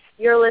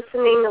 You're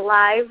listening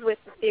live with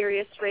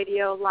Ethereus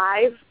Radio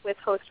Live with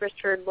host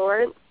Richard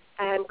Lawrence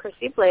and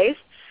Chrissie Blaze.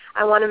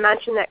 I want to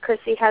mention that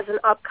Chrissie has an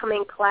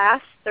upcoming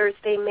class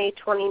Thursday, May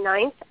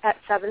 29th at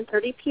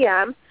 7:30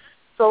 p.m.,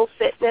 Soul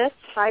Fitness,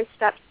 5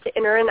 Steps to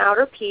Inner and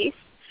Outer Peace.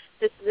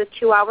 This is a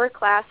 2-hour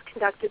class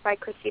conducted by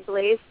Chrissie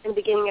Blaze and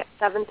beginning at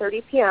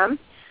 7:30 p.m.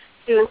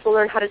 Students will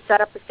learn how to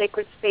set up a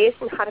sacred space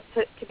and how to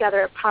put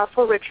together a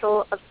powerful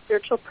ritual of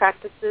spiritual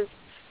practices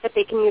that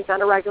they can use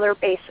on a regular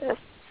basis.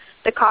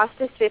 The cost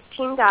is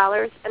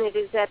 $15, and it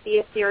is at the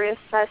Ethereus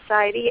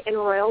Society in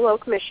Royal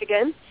Oak,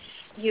 Michigan.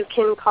 You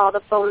can call the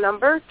phone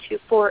number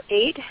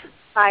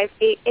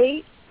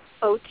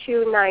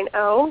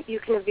 248-588-0290.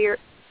 You can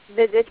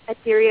visit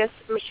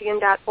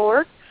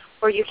ethereusmichigan.org,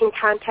 or you can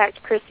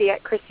contact Chrissie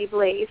at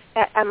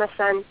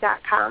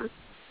chrissieblaze@msn.com.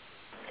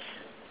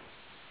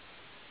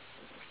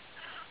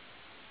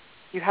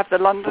 You have the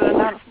London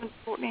announcement,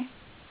 Courtney?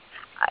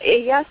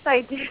 Yes,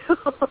 I do.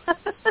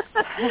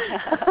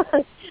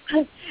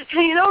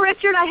 You know,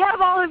 Richard, I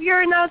have all of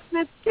your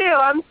announcements, too.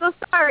 I'm so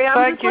sorry.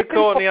 Thank you,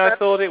 Courtney. I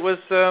thought it was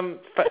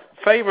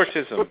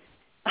favoritism.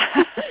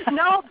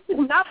 No,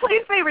 not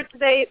playing favorites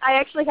today. I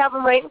actually have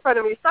them right in front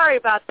of me. Sorry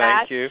about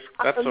that. Thank you.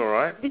 That's all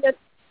right. The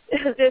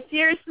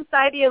Ethereus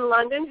Society in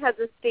London has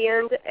a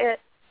stand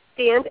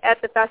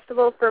at the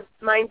Festival for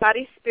Mind,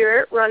 Body,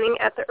 Spirit running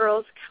at the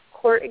Earl's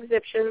Court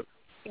Exhibition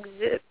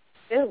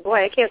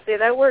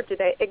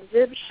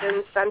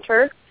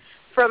Center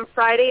from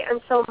Friday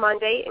until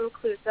Monday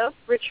inclusive.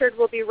 Richard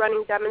will be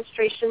running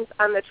demonstrations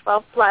on the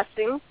 12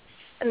 blessings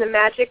and the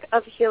magic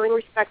of healing,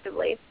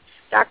 respectively.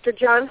 Dr.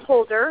 John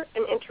Holder,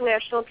 an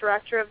international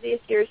director of the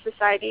Ethereus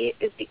Society,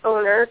 is the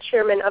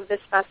chairman of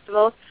this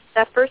festival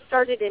that first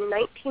started in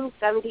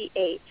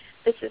 1978.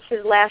 This is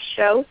his last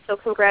show, so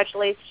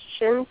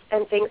congratulations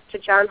and thanks to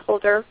John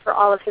Holder for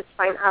all of his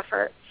fine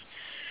efforts.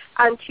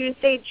 On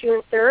Tuesday,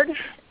 June 3rd,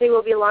 they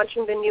will be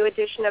launching the new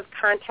edition of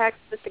Contacts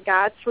with the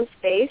Gods from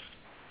Space,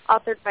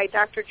 authored by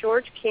Dr.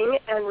 George King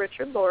and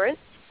Richard Lawrence.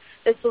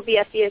 This will be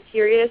at the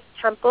Ethereus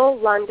Temple,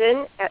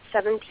 London, at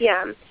 7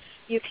 p.m.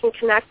 You can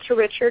connect to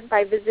Richard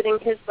by visiting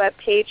his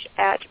webpage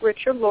at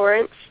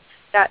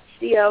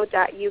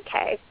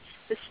richardlawrence.co.uk.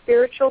 The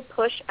spiritual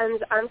push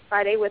ends on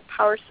Friday with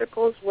power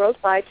circles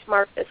worldwide to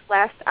mark this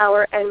last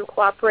hour and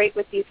cooperate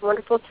with these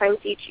wonderful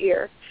times each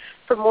year.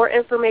 For more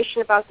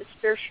information about the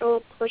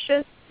spiritual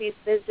pushes, please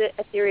visit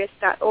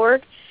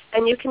ethereus.org,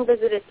 and you can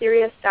visit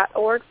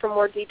ethereus.org for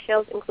more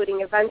details,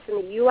 including events in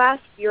the U.S.,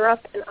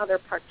 Europe, and other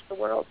parts of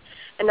the world.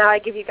 And now I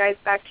give you guys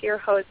back to your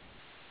hosts,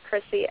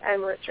 Chrissie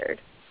and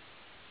Richard.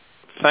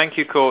 Thank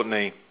you,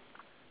 Courtney.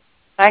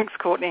 Thanks,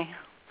 Courtney.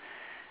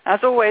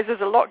 As always,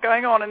 there's a lot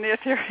going on in the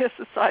Ethereus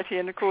Society,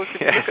 and of course,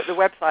 if you look at the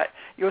website,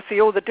 you'll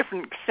see all the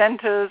different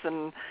centers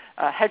and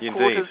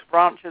headquarters,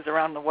 branches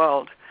around the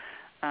world.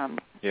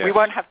 We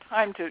won't have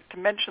time to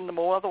mention them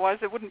all,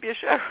 otherwise it wouldn't be a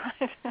show,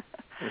 right?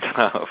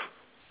 No.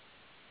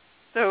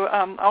 So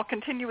I'll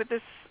continue with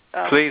this.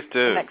 Please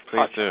do. Next Please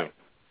part. do.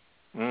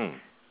 Mm.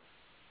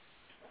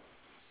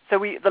 So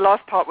the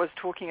last part was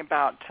talking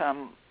about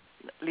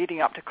leading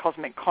up to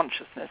cosmic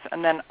consciousness.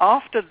 And then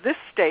after this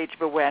stage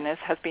of awareness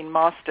has been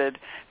mastered,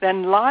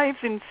 then lives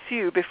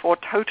ensue before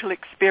total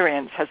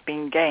experience has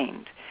been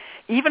gained.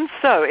 Even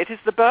so, it is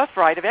the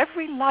birthright of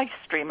every life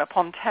stream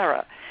upon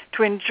Terra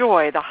to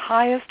enjoy the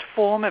highest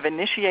form of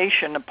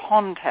initiation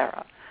upon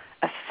Terra,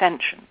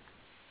 Ascension.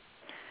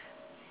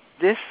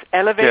 This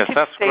elevated yes,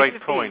 that's a great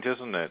of point, being,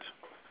 isn't it?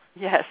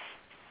 Yes,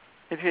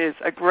 it is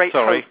a great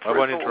Sorry, hope I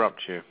won't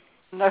interrupt you.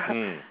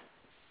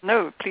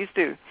 No, please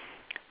do.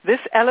 This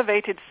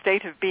elevated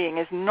state of being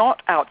is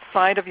not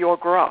outside of your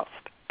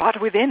grasp, but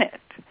within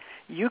it.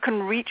 You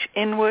can reach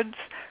inwards,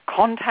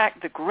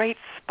 contact the great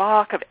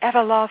spark of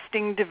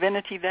everlasting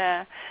divinity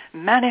there,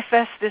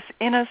 manifest this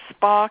inner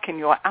spark in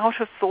your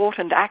outer thought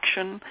and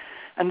action,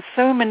 and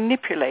so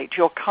manipulate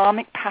your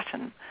karmic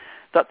pattern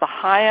that the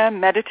higher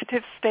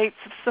meditative states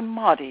of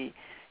samadhi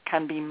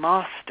can be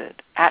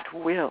mastered at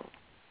will.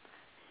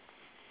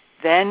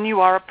 Then you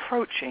are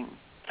approaching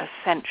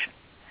ascension.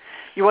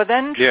 You are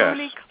then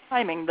truly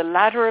climbing the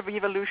ladder of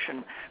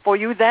evolution, for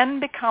you then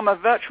become a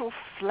virtual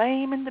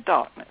flame in the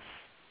darkness.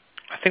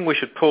 I think we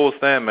should pause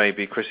there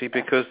maybe, Chrissie,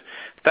 because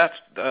that's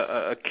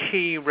a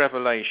key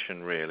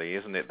revelation really,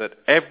 isn't it? That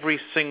every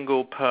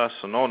single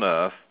person on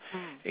Earth,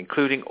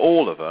 including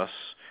all of us,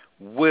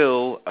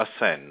 will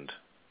ascend.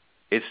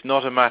 It's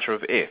not a matter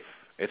of if,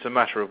 it's a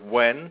matter of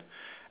when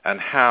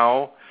and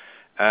how,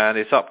 and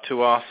it's up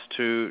to us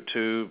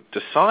to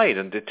decide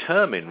and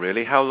determine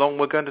really how long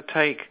we're going to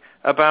take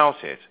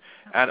about it.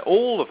 And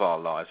all of our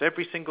lives,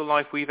 every single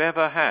life we've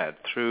ever had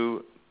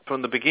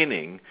from the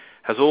beginning,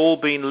 has all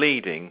been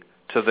leading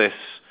to this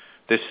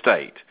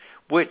state,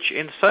 which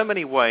in so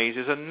many ways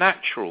is a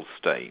natural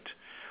state.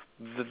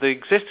 The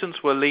existence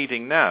we're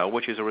leading now,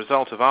 which is a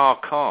result of our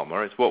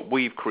karma, it's what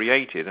we've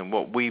created and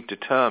what we've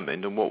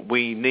determined and what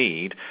we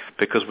need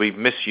because we've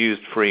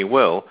misused free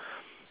will,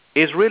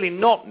 is really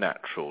not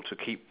natural to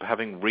keep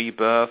having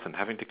rebirth and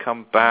having to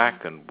come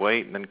back and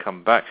wait and then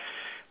come back.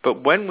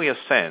 But when we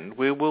ascend,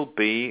 we will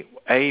be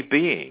a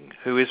being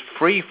who is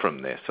free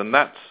from this, and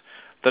that's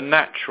the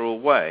natural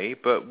way,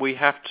 but we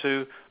have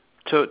to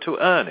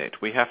earn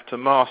it. We have to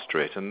master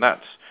it, and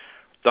that's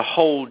the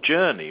whole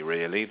journey,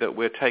 really, that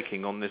we're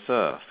taking on this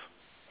earth.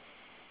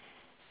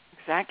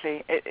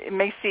 Exactly. It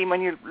may seem,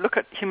 when you look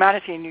at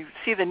humanity and you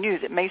see the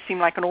news, it may seem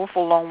like an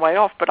awful long way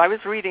off, but I was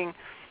reading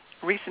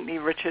recently,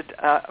 Richard,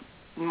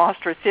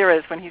 Master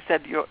Aetherius, when he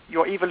said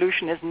your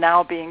evolution is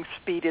now being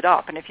speeded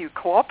up, and if you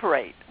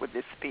cooperate with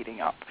this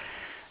speeding up,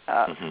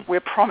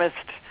 we're promised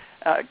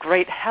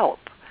great help.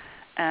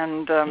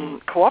 And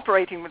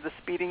cooperating with the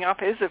speeding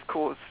up is, of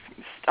course,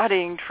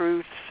 studying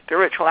truth,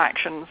 spiritual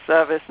action,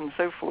 service, and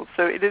so forth.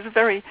 So it is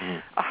a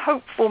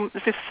hopeful,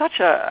 this is such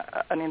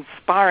an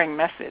inspiring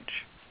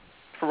message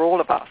for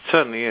all of us.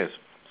 Certainly is.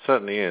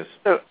 Certainly is.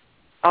 So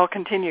I'll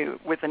continue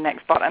with the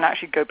next part and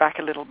actually go back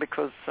a little,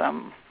 because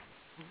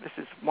this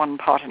is one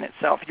part in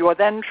itself. You are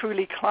then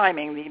truly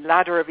climbing the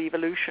ladder of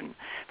evolution,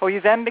 for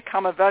you then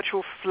become a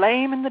virtual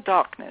flame in the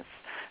darkness,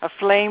 a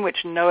flame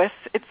which knoweth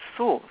its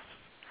source,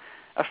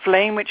 a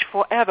flame which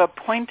forever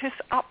pointeth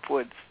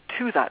upwards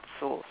to that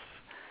source,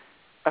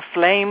 a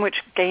flame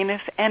which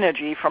gaineth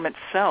energy from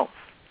itself,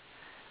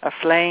 a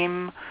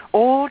flame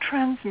all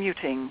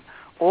transmuting,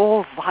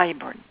 all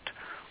vibrant,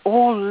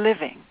 all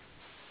living,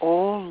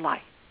 all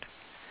light,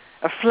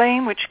 a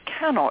flame which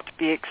cannot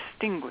be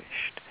extinguished,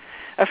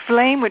 a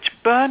flame which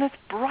burneth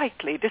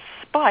brightly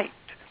despite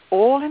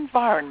all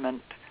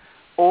environment,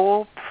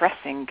 all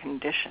pressing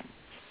conditions.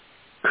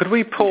 Could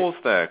we pause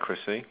there,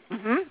 Chrissie?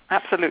 Mm-hmm,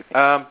 absolutely.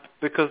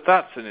 Because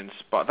that's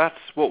that's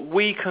what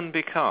we can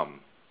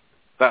become,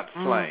 that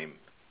flame.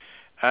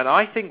 And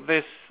I think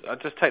this, I'll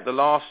just take the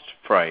last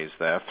phrase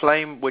there,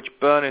 flame which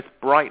burneth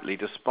brightly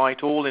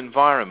despite all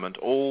environment,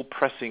 all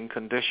pressing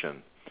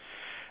condition.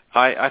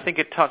 I think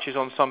it touches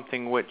on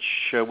something which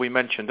we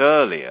mentioned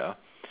earlier,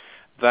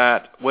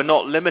 that we're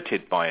not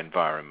limited by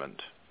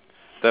environment,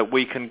 that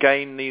we can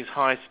gain these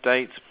high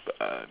states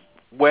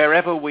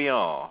wherever we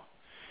are.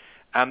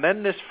 And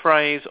then this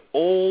phrase,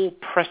 all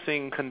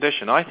pressing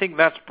condition, I think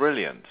that's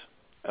brilliant,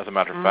 as a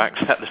matter of fact,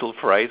 that little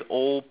phrase,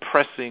 all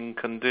pressing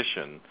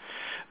condition,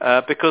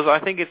 because I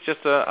think it's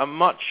just a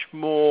much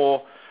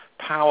more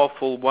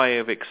powerful way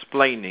of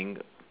explaining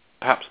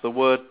perhaps the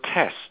word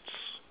tests.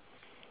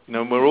 You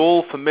know, we're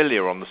all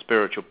familiar on the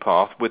spiritual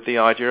path with the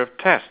idea of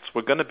tests.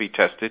 We're going to be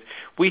tested.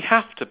 We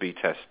have to be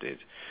tested,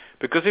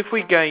 because if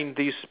we gain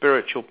these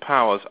spiritual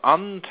powers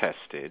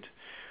untested,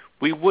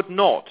 we would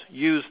not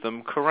use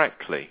them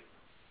correctly.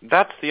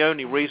 That's the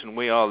only reason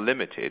we are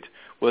limited.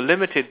 We're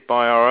limited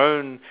by our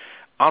own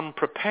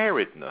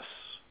unpreparedness.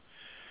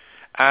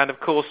 And, of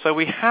course, so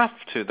we have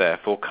to,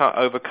 therefore,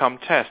 overcome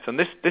tests. And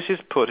this is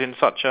put in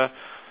such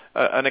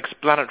an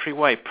explanatory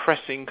way,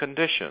 pressing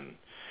condition.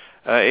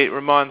 It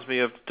reminds me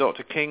of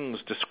Dr. King's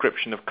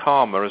description of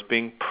karma as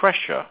being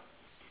pressure.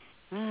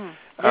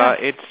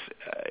 It's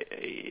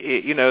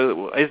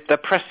the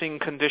pressing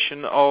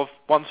condition of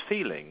one's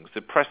feelings,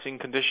 the pressing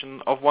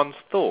condition of one's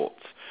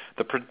thoughts,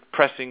 the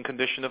pressing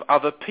condition of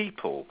other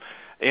people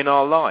in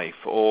our life,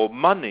 or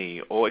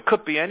money, or it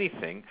could be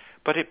anything,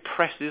 but it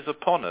presses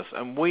upon us,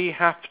 and we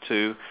have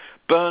to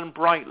burn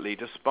brightly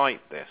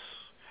despite this.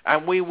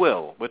 And we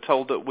will. We're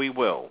told that we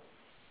will.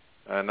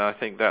 And I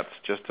think that's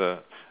just a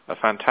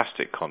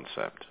fantastic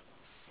concept.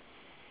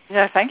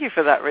 Yeah, thank you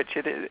for that,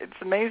 Richard. It's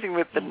amazing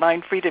with the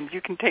 9 freedoms.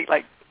 You can take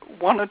like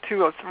 1 or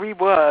 2 or 3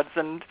 words,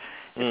 and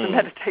it's a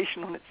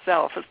meditation on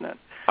itself, isn't it?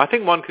 I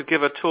think one could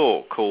give a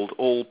talk called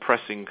All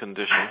Pressing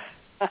Condition.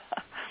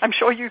 I'm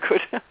sure you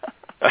could.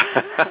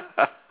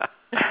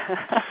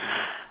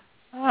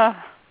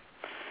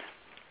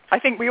 I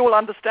think we all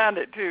understand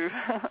it too.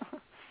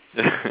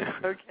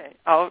 Okay,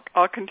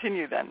 I'll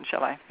continue then,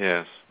 shall I?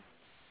 Yes.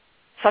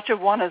 Such a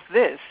one as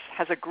this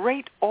has a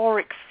great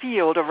auric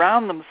field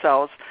around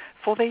themselves,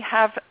 for they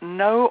have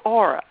no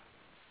aura.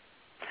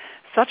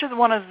 Such a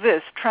one as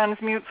this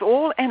transmutes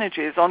all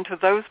energies onto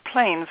those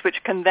planes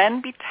which can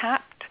then be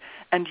tapped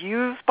and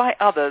used by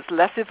others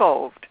less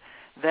evolved,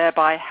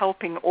 thereby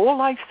helping all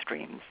life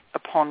streams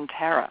upon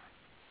Terra.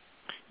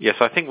 Yes,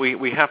 I think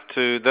we have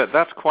to,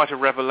 that's quite a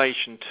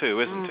revelation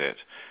too, isn't it?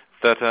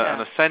 That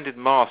an ascended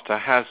master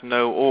has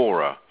no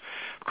aura.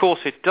 Of course,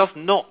 it does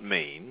not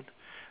mean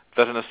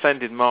that an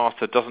ascended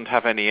master doesn't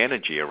have any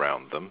energy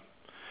around them,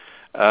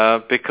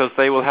 because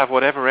they will have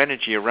whatever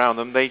energy around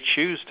them they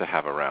choose to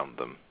have around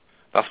them.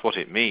 That's what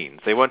it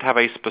means. They won't have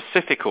a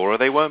specific aura.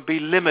 They won't be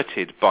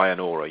limited by an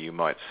aura, you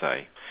might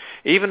say.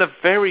 Even a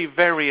very,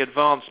 very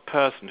advanced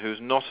person who's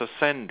not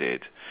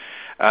ascended,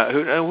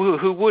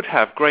 who would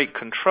have great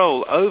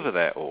control over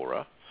their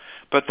aura,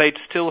 but they'd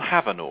still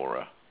have an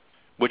aura,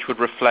 which would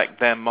reflect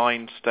their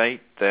mind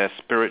state, their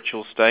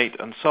spiritual state,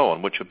 and so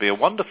on, which would be a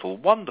wonderful,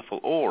 wonderful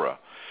aura.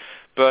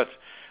 But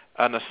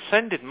an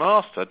ascended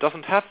master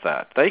doesn't have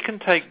that. They can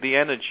take the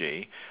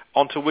energy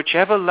onto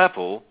whichever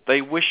level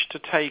they wish to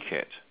take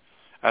it.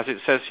 as it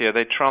says here,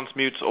 they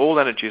transmute all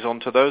energies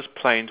onto those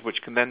planes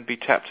which can then be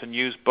tapped and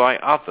used by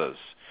others.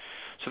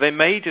 So they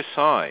may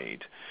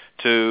decide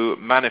to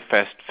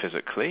manifest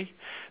physically.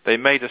 They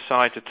may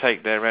decide to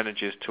take their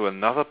energies to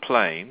another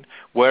plane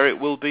where it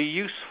will be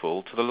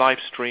useful to the life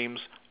streams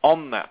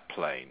on that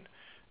plane.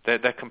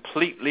 They're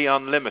completely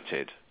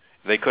unlimited.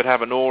 They could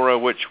have an aura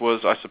which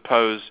was, I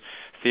suppose,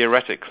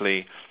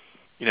 theoretically,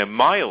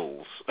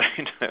 miles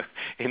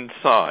in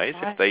size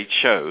if they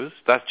chose.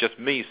 That's just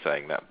me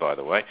saying that, by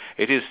the way.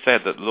 It is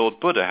said that Lord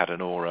Buddha had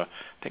an aura,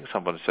 I think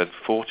someone said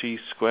 40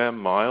 square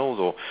miles,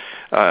 or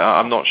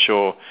I'm not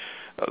sure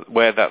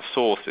where that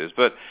source is.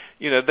 But,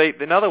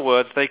 in other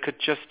words, they could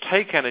just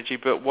take energy,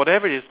 but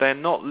whatever it is, they're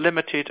not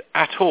limited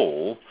at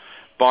all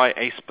by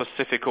a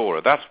specific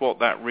aura. That's what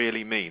that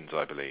really means,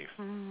 I believe.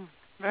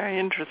 Very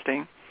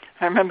interesting.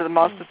 I remember the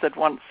master said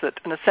once that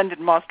an ascended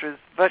master is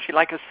virtually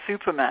like a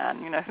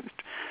Superman,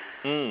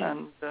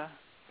 and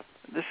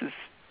this is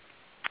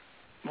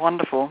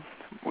wonderful.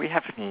 We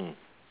have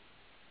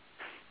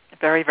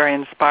very, very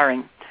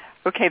inspiring.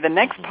 Okay, the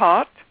next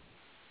part,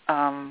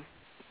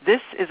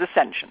 this is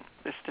Ascension,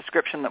 this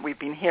description that we've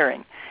been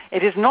hearing.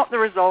 It is not the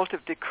result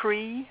of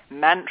decree,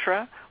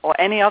 mantra, or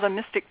any other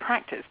mystic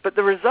practice, but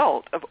the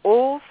result of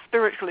all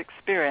spiritual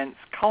experience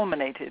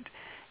culminated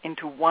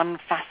into one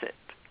facet.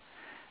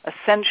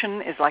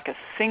 Ascension is like a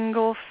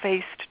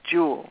single-faced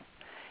jewel.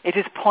 It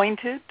is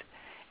pointed,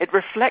 it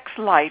reflects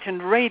light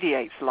and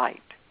radiates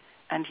light,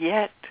 and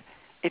yet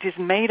it is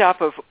made up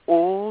of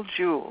all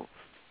jewels.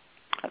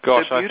 That's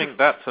Gosh, so I think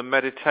that's a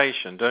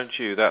meditation, don't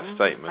you, that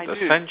statement? I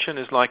do. Ascension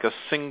is like a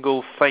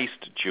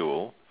single-faced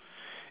jewel.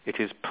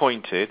 It is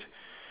pointed,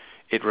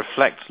 it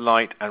reflects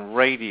light and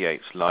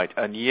radiates light,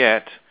 and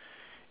yet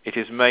it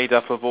is made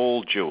up of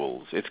all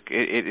jewels.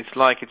 It's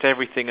like it's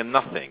everything and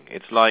nothing.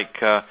 It's like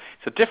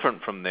it's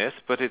different from this,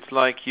 but it's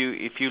like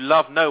if you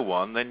love no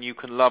one, then you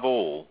can love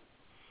all.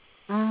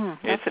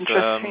 That's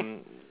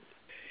interesting.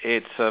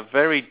 It's a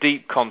very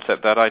deep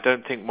concept that I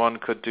don't think one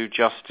could do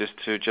justice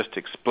to just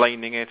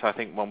explaining it. I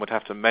think one would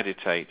have to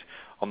meditate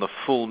on the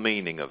full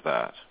meaning of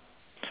that.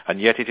 And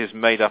yet it is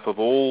made up of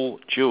all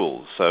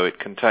jewels, so it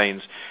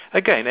contains,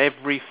 again,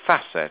 every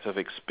facet of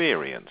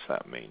experience,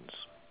 that means.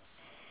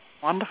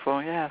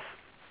 Wonderful, yes.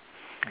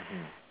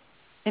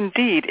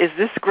 Indeed, is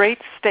this great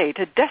state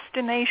a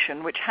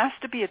destination which has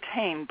to be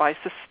attained by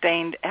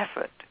sustained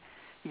effort,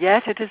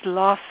 yet it is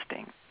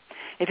lasting.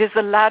 It is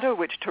the ladder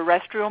which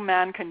terrestrial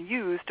man can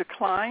use to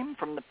climb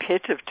from the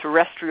pit of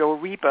terrestrial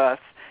rebirth,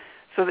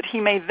 so that he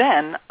may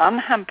then,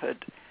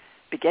 unhampered,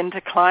 begin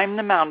to climb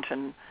the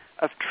mountain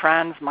of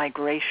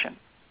transmigration.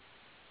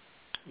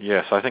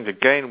 Yes, I think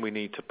again we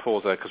need to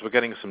pause there because we're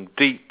getting some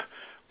deep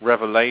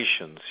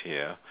revelations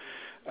here.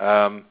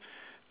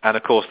 And,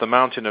 of course, the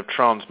mountain of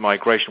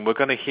transmigration, we're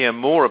going to hear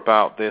more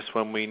about this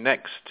when we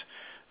next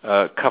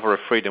cover a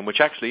freedom, which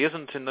actually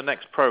isn't in the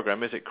next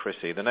program, is it,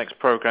 Chrissie? The next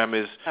program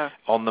is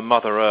on the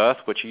Mother Earth,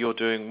 which you're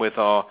doing with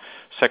our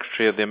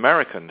Secretary of the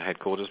American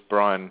headquarters,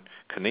 Brian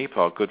Kniep,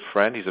 our good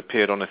friend. He's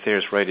appeared on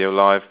Aetherius Radio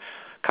Live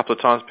a couple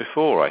of times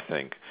before, I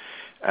think.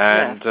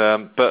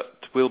 And but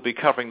we'll be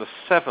covering the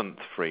seventh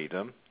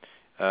freedom,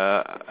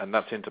 and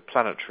that's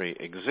interplanetary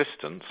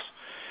existence,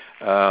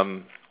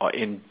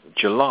 in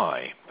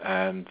July,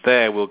 and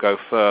there we'll go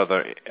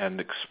further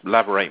and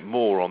elaborate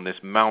more on this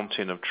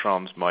mountain of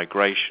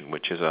transmigration,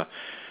 which is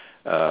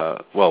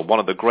one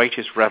of the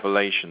greatest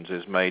revelations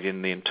is made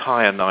in the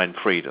entire 9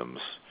 freedoms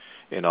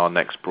in our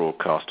next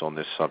broadcast on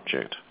this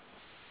subject.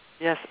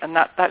 Yes, and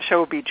that show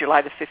will be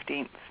July the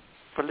 15th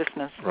for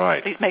listeners.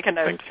 Right. Please make a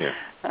note. Thank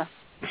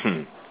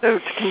you. So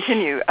to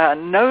continue,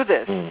 know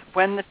this,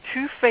 when the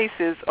 2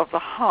 faces of the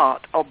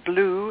heart are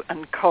blue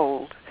and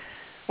cold,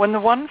 when the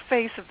 1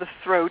 face of the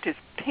throat is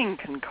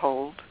pink and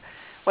cold,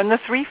 when the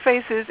 3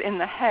 faces in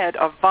the head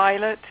are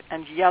violet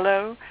and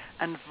yellow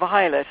and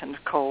violet and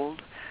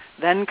cold,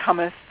 then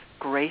cometh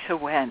great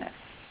awareness.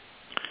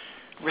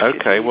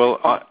 Okay, well,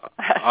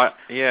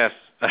 yes.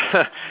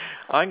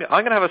 I'm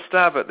going to have a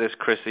stab at this,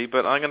 Chrissie,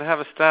 but I'm going to have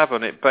a stab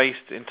on it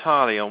based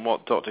entirely on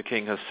what Dr.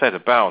 King has said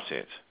about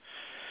it.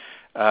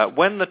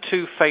 When the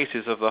 2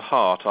 faces of the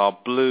heart are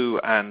blue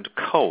and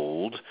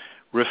cold,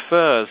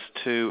 refers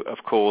to,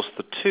 of course,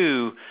 the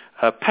 2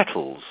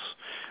 petals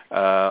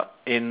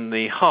in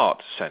the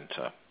heart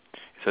center.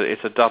 So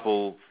it's a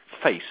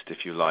double-faced,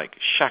 if you like,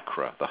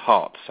 chakra, the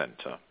heart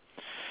center.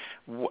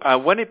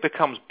 When it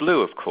becomes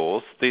blue, of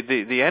course,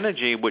 the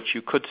energy which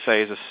you could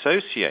say is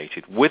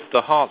associated with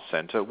the heart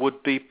center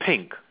would be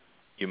pink,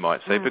 you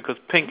might say, because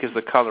pink is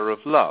the color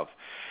of love.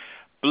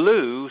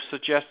 Blue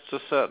suggests a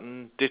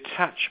certain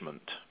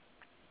detachment.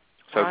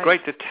 So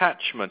great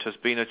detachment has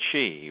been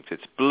achieved.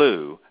 It's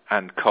blue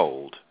and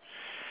cold.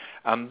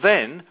 And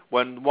then,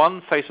 when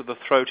 1 face of the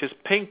throat is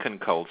pink and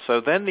cold,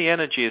 so then the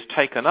energy is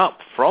taken up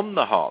from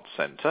the heart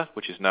center,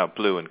 which is now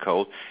blue and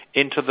cold,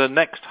 into the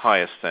next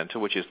highest center,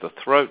 which is the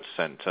throat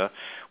center,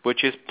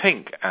 which is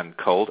pink and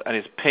cold, and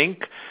is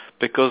pink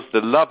because the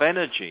love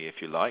energy,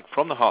 if you like,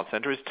 from the heart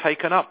center is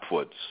taken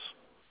upwards.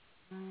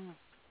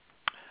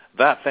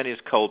 That then is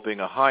cold, being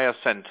a higher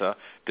center.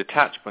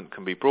 Detachment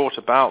can be brought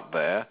about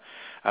there.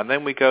 And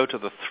then we go to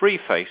the three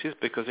faces,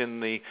 because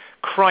in the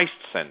Christ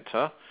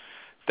center,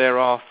 there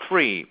are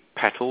three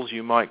petals,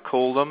 you might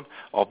call them,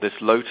 of this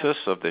lotus,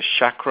 of this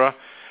chakra.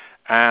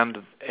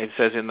 And it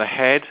says in the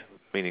head,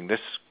 meaning this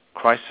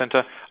Christ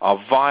center,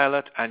 are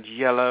violet and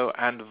yellow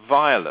and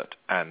violet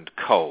and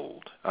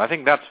cold. I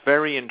think that's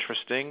very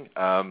interesting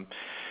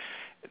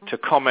to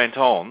comment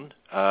on.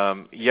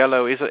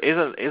 Yellow is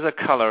a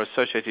color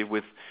associated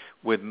with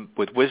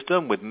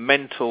wisdom, with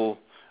mental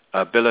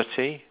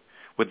ability,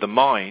 with the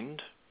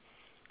mind,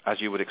 as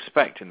you would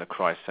expect in the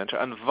Christ center.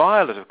 And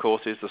violet, of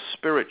course, is the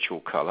spiritual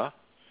color.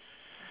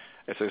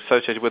 It's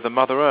associated with the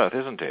Mother Earth,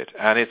 isn't it?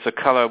 And it's a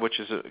color which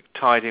is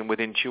tied in with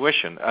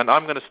intuition. And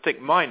I'm going to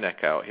stick my neck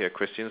out here,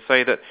 Chrissie, and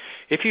say that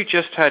if you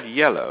just had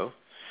yellow,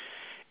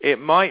 it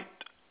might,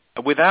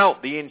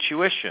 without the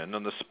intuition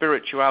and the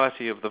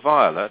spirituality of the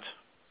violet,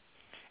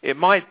 it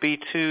might be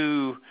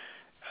too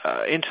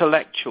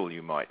intellectual,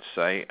 you might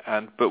say.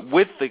 But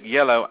with the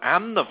yellow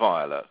and the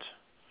violet,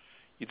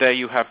 there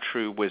you have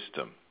true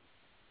wisdom.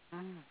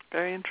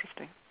 Very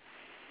interesting.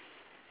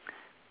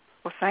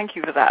 Well, thank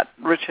you for that,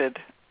 Richard.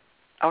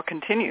 I'll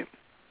continue.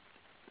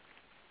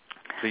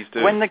 Please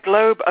do. When the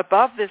globe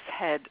above this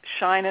head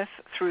shineth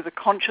through the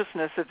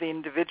consciousness of the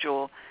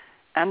individual,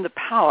 and the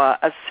power,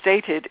 as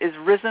stated, is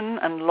risen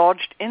and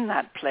lodged in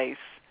that place,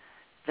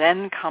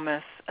 then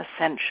cometh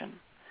ascension,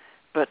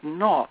 but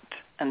not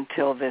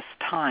until this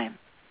time.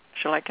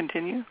 Shall I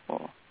continue?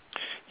 Or?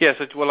 Yes,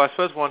 well, I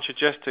suppose one should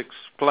just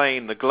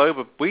explain the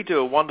globe. We do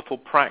a wonderful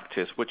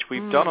practice, which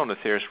we've done on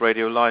Aetherius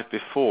Radio Live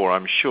before,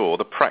 I'm sure,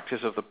 the practice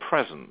of the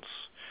presence.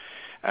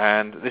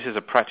 And this is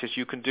a practice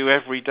you can do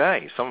every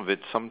day. Some of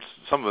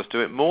us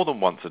do it more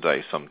than once a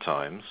day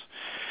sometimes.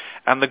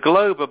 And the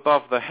globe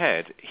above the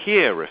head,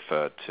 here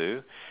referred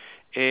to,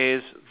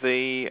 is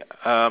the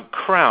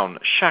crown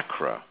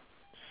chakra.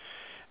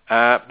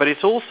 But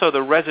it's also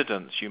the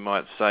residence, you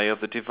might say,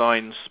 of the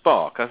divine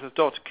spark. As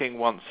Dr. King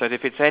once said,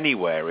 if it's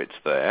anywhere, it's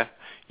there.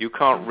 You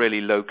can't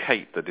really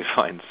locate the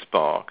divine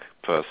spark,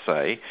 per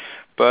se,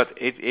 but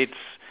it's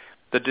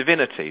the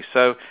divinity.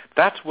 So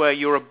that's where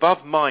you're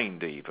above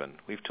mind even.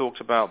 We've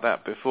talked about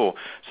that before.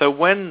 So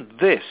when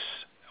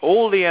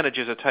all the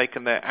energies are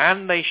taken there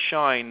and they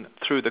shine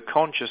through the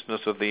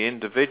consciousness of the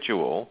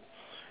individual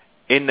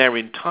in their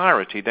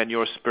entirety, then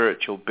you're a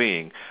spiritual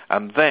being.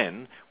 And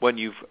then when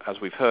you've, as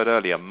we've heard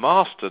earlier,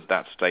 mastered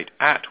that state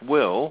at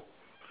will,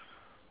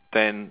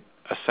 then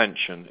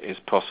ascension is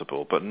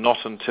possible, but not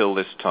until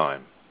this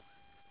time.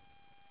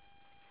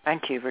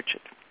 Thank you, Richard.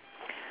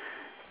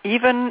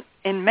 Even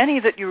in many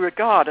that you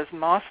regard as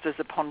masters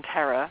upon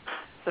terra,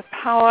 the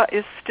power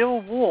is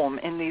still warm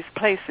in these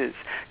places.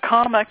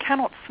 Karma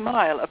cannot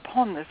smile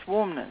upon this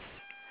warmness.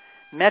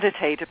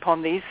 Meditate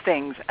upon these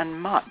things, and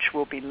much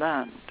will be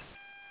learned.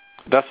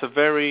 That's a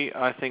very,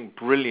 I think,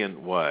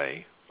 brilliant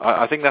way.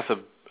 I think that's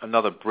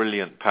another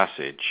brilliant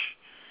passage.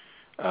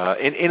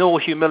 In all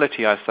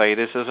humility, I say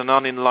this as an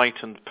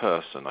unenlightened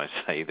person. I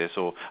say this,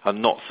 or a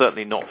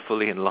certainly not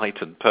fully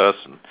enlightened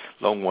person.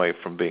 Long way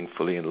from being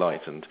fully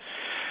enlightened.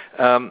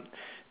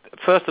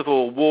 First of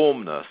all,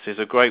 warmness is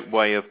a great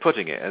way of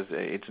putting it.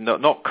 It's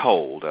not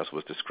cold, as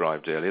was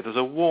described earlier. There's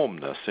a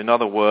warmness. In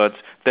other words,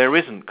 there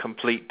isn't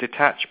complete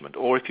detachment,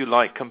 or if you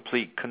like,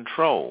 complete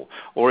control,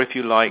 or if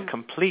you like,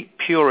 complete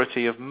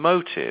purity of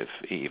motive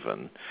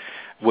even,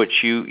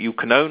 which you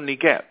can only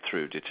get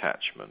through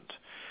detachment.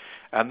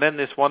 And then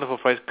this wonderful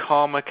phrase,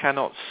 karma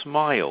cannot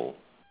smile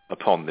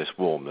upon this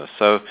warmness.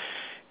 So,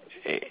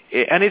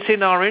 and it's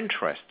in our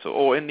interests,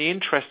 or in the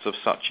interests of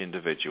such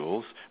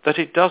individuals, that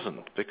it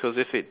doesn't, because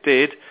if it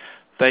did,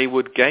 they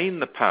would gain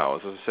the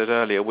powers, as I said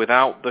earlier,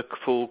 without the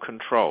full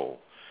control.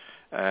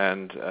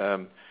 And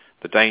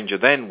the danger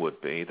then would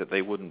be that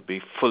they wouldn't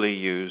be fully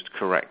used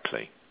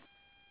correctly.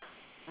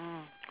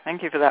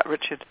 Thank you for that,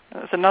 Richard.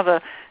 That's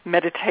another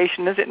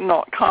meditation, is it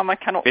not? Karma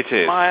cannot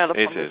smile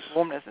upon this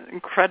warmness.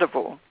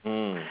 Incredible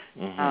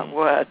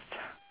words.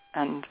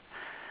 And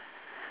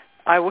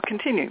I will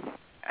continue.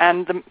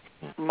 And the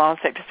Mars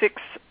Sector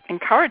 6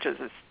 encourages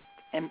us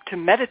to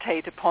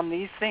meditate upon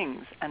these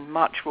things, and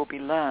much will be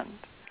learned.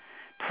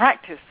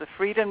 Practice the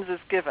freedoms as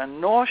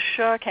given, nor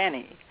shirk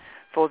any,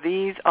 for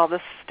these are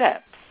the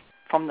steps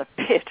from the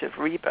pit of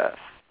rebirth.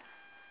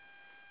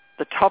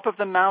 The top of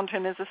the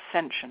mountain is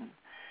ascension.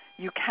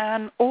 You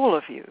can, all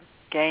of you,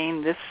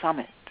 gain this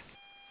summit.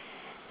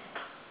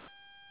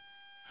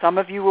 Some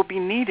of you will be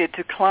needed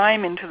to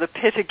climb into the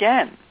pit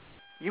again.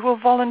 You will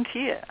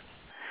volunteer.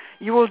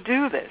 You will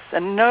do this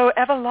and know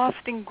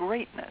everlasting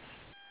greatness.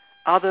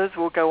 Others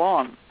will go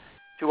on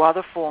to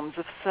other forms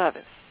of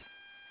service.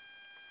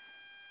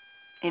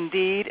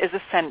 Indeed, is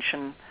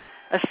ascension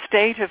a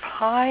state of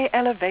high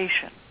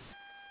elevation.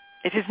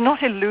 It is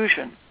not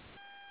illusion,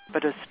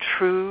 but as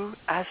true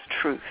as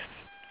truth.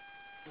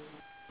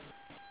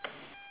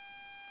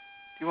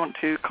 Do you want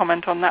to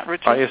comment on that,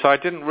 Richard? Yes, I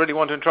didn't really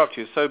want to interrupt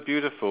you. It's so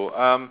beautiful.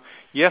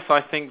 Yes,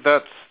 I think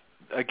that's,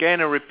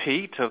 again, a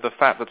repeat of the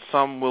fact that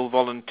some will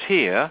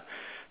volunteer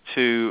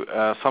to,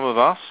 some of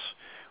us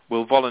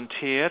will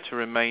volunteer to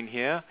remain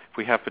here if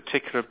we have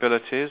particular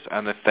abilities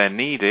and if they're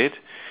needed,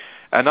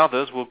 and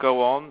others will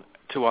go on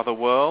to other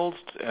worlds,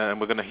 and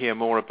we're going to hear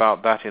more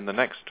about that in the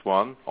next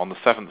one, on the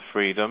seventh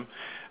freedom,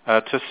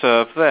 to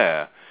serve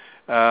there.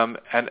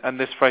 And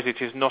this phrase,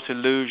 it is not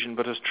illusion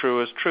but as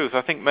true as truth.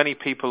 I think many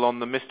people on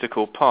the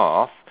mystical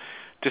path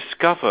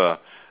discover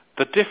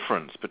the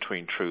difference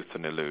between truth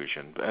and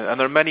illusion. And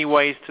there are many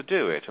ways to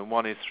do it, and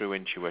one is through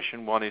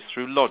intuition, one is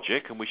through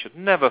logic, and we should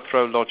never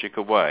throw logic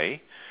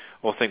away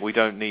or think we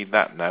don't need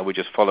that now, we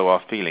just follow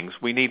our feelings.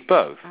 We need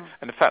both.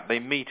 And in fact, they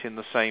meet in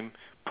the same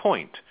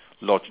point.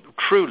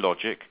 True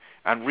logic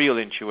and real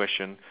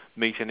intuition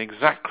meet in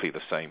exactly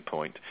the same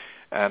point.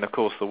 And of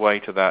course, the way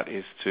to that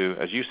is to,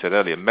 as you said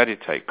earlier,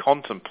 meditate,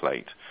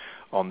 contemplate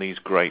on these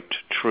great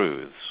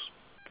truths.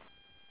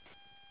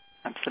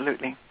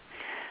 Absolutely.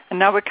 And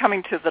now we're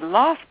coming to the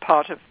last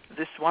part of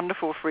this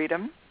wonderful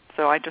freedom.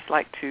 So I'd just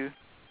like to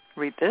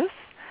read this.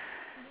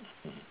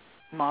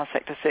 Mars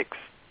Sector 6.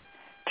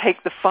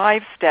 Take the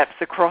 5 steps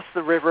across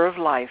the river of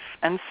life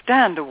and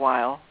stand a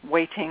while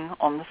waiting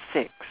on the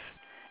 6,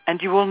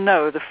 and you will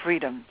know the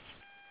freedoms.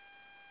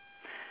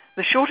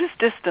 The shortest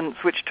distance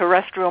which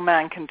terrestrial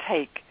man can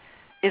take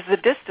is the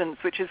distance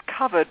which is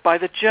covered by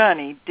the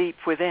journey deep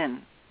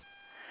within.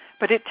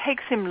 But it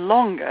takes him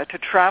longer to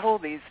travel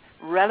these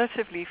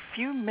relatively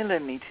few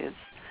millimeters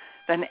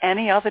than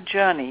any other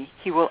journey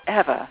he will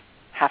ever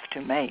have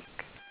to make.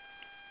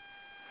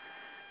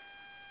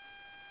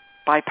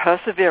 By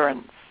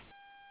perseverance,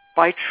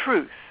 by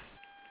truth,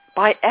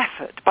 by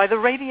effort, by the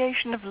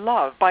radiation of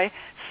love, by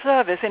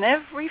service in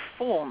every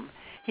form,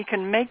 he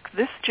can make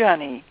this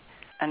journey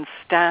and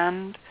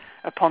stand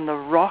upon the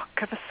rock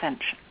of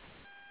ascension.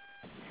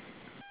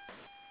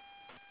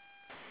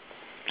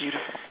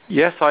 Beautiful.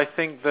 Yes, I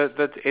think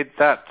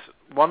that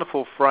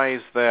wonderful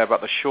phrase there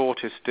about the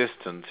shortest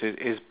distance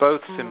is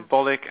both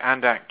symbolic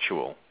and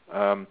actual.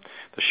 The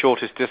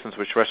shortest distance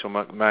which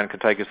terrestrial man can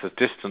take is the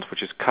distance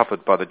which is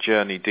covered by the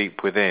journey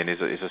deep within,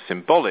 is a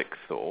symbolic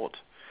thought.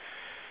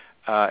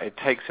 It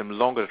takes him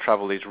longer to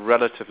travel these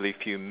relatively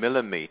few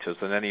millimeters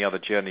than any other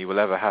journey will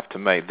ever have to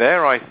make.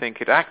 There, I think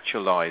it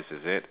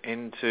actualizes it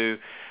into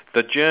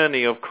the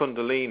journey of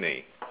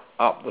Kundalini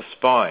up the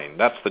spine.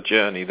 That's the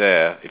journey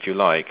there, if you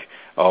like,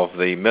 of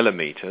the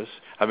millimeters.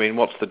 I mean,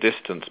 what's the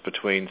distance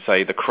between,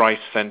 say, the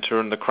Christ center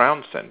and the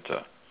crown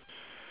center?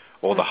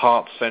 Or the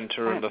heart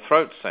center and the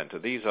throat center?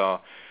 These are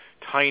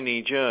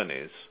tiny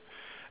journeys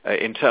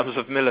in terms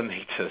of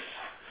millimeters.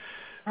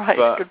 Right.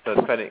 But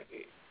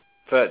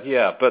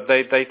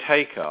they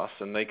take us,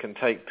 and they can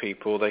take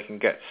people. They can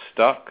get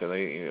stuck.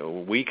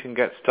 We can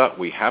get stuck.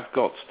 We have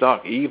got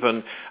stuck.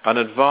 Even an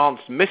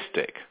advanced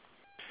mystic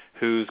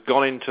who's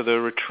gone into the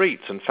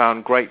retreats and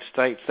found great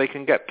states, they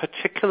can get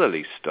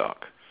particularly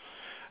stuck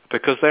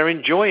because they're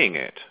enjoying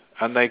it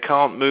and they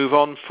can't move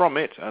on from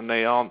it, and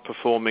they aren't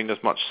performing as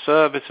much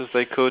service as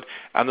they could,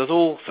 and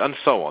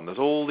so on. There's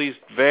all these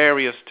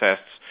various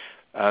tests,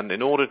 and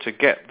in order to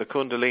get the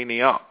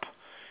Kundalini up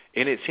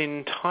in its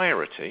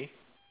entirety,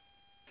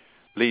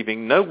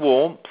 leaving no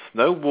warmth,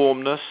 no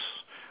warmness,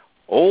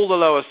 all the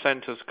lower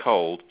centers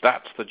cold,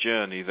 that's the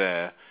journey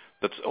there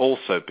that's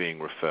also being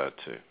referred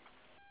to.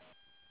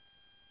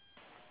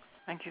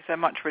 Thank you so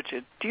much,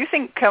 Richard. Do you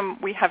think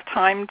we have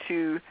time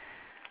to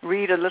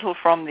read a little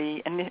from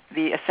the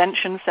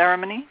Ascension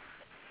ceremony?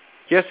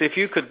 Yes, if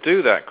you could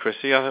do that,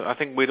 Chrissie, I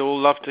think we'd all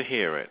love to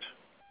hear it.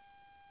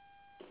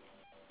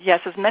 Yes,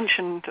 as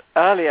mentioned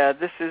earlier,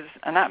 this is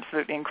an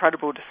absolutely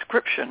incredible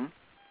description.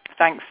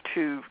 Thanks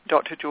to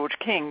Dr. George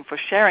King for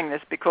sharing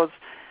this, because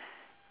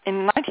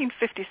in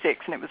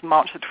 1956, and it was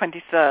March the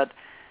 23rd,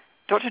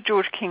 Dr.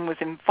 George King was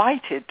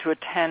invited to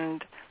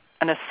attend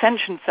an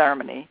Ascension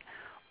ceremony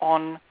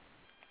on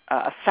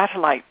a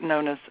satellite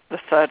known as the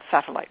third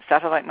satellite,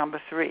 satellite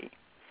number 3.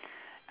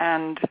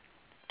 And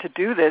to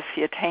do this,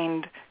 he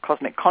attained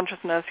cosmic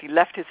consciousness, he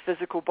left his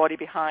physical body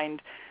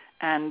behind,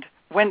 and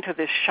went to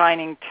this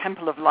shining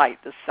temple of light,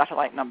 the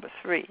satellite number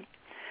 3,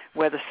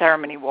 where the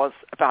ceremony was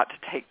about to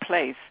take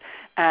place.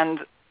 And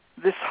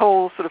this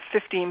whole sort of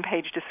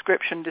 15-page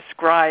description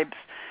describes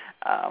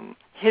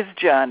his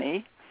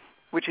journey,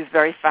 which is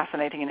very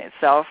fascinating in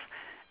itself.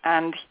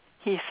 And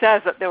he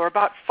says that there were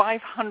about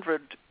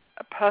 500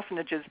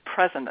 personages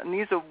present, and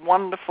these are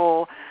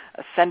wonderful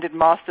ascended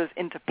masters,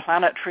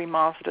 interplanetary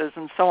masters,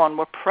 and so on,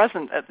 were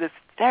present at this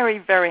very,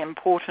 very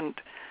important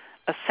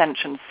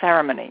ascension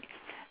ceremony.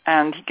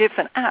 And he gives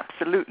an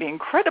absolutely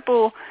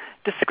incredible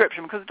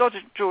description, because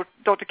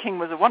Dr. King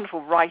was a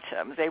wonderful writer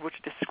and was able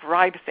to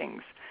describe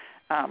things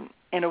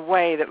in a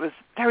way that was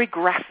very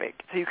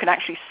graphic, so you can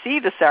actually see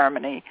the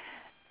ceremony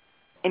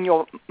in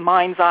your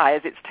mind's eye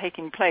as it's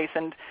taking place.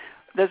 And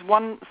there's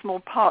one small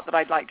part that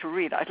I'd like to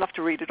read. I'd love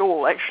to read it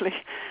all, actually,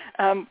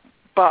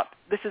 but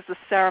this is the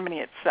ceremony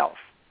itself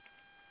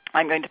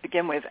I'm going to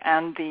begin with.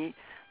 And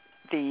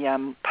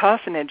the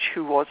personage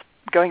who was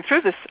going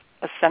through this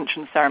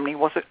ascension ceremony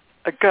was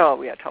a girl,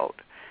 we are told.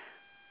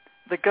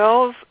 The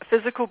girl's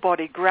physical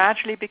body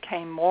gradually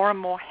became more and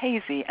more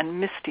hazy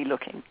and misty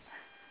looking.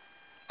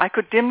 I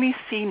could dimly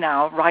see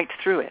now right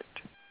through it.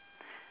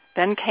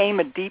 Then came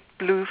a deep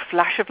blue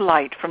flash of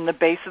light from the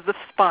base of the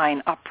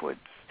spine upwards.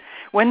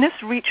 When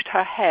this reached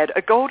her head,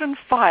 a golden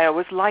fire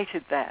was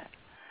lighted there.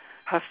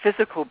 Her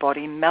physical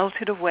body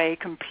melted away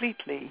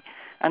completely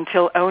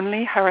until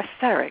only her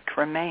etheric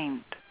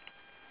remained.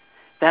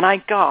 Then I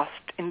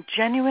gasped in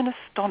genuine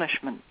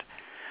astonishment,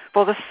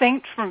 for the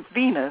saint from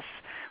Venus,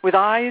 with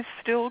eyes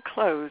still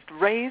closed,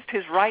 raised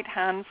his right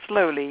hand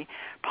slowly,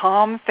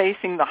 palm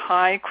facing the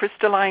high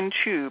crystalline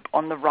tube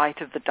on the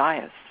right of the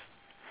dais.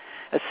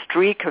 A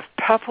streak of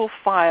purple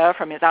fire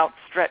from his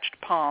outstretched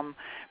palm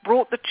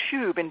brought the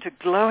tube into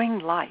glowing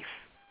life.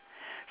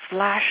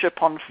 Flash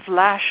upon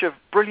flash of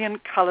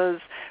brilliant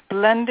colors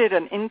blended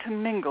and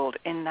intermingled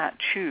in that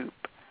tube,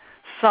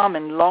 some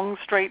in long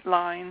straight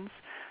lines,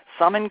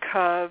 some in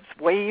curves,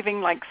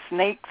 waving like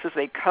snakes as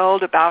they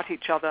curled about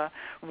each other,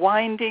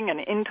 winding and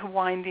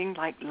interwinding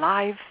like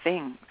live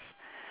things.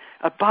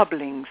 A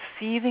bubbling,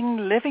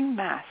 seething, living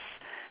mass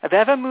of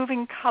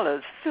ever-moving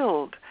colors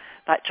filled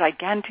that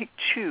gigantic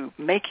tube,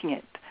 making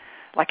it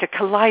like a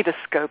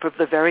kaleidoscope of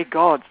the very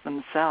gods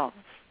themselves.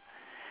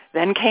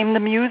 Then came the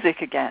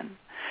music again.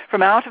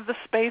 From out of the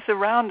space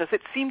around us,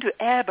 it seemed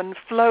to ebb and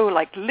flow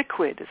like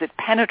liquid as it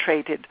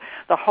penetrated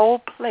the whole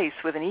place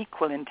with an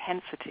equal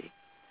intensity.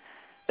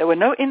 There were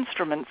no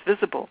instruments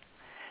visible,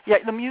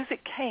 yet the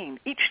music came,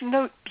 each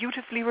note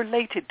beautifully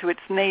related to its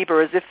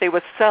neighbor as if they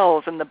were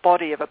cells in the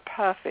body of a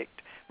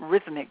perfect,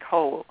 rhythmic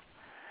whole.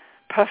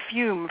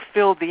 Perfume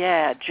filled the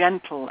air,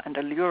 gentle and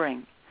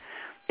alluring.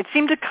 It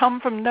seemed to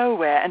come from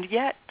nowhere, and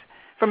yet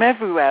from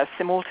everywhere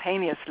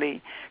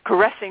simultaneously,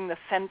 caressing the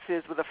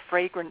senses with a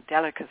fragrant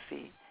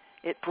delicacy.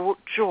 It brought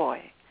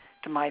joy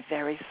to my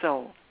very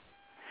soul.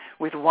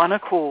 With one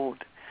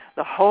accord,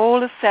 the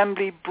whole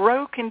assembly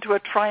broke into a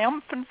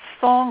triumphant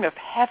song of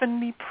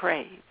heavenly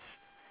praise.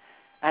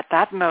 At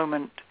that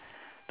moment,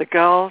 the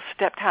girl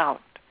stepped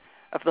out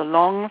of the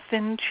long,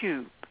 thin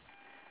tube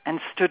and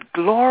stood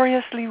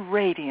gloriously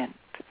radiant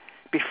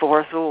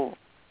before us all.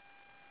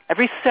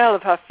 Every cell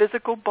of her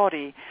physical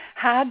body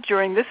had,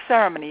 during this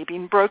ceremony,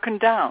 been broken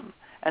down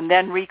and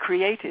then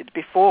recreated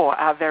before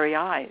our very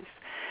eyes.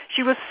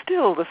 She was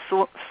still the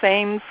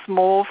same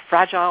small,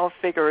 fragile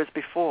figure as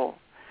before,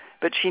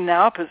 but she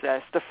now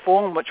possessed a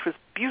form which was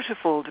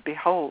beautiful to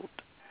behold.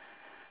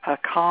 Her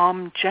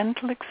calm,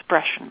 gentle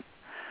expression,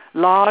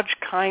 large,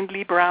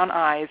 kindly brown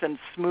eyes and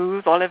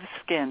smooth olive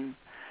skin,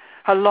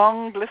 her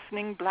long,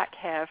 glistening black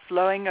hair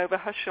flowing over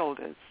her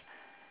shoulders,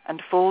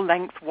 and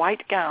full-length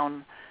white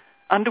gown,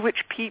 under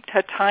which peeped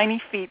her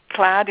tiny feet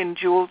clad in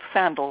jeweled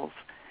sandals,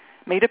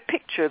 made a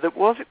picture that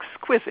was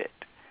exquisite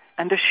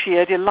and a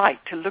sheer delight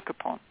to look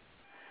upon.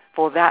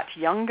 For that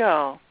young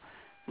girl,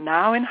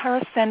 now in her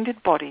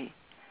ascended body,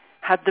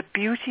 had the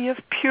beauty of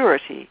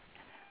purity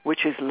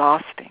which is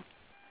lasting.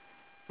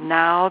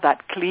 Now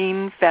that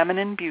clean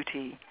feminine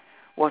beauty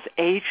was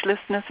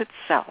agelessness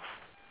itself.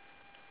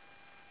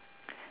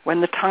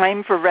 When the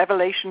time for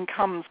revelation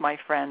comes, my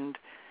friend,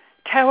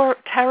 terror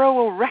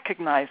will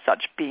recognize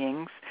such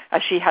beings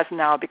as she has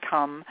now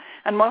become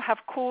and will have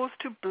cause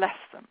to bless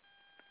them.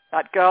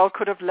 That girl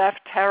could have left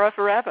terror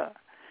forever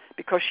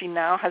because she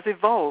now has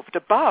evolved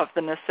above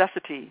the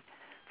necessity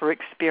for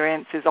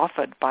experiences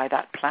offered by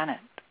that planet.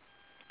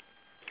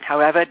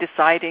 However,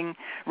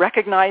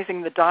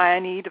 recognizing the dire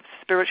need of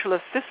spiritual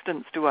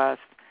assistance to Earth,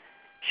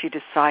 she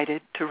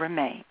decided to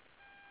remain.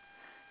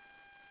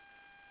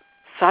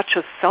 Such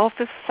a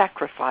selfless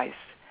sacrifice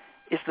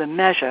is the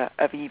measure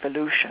of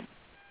evolution.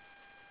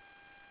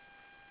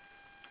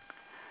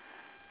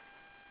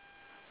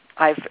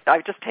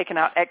 I've just taken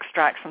out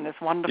extracts from this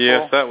wonderful.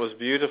 Yes, that was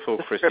beautiful,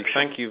 Chrissie.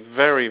 Thank you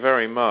very,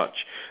 very much.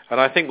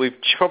 And I think we've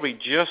probably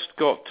just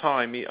got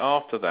time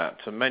after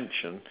that to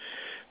mention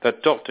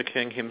that Dr.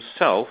 King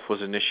himself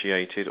was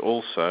initiated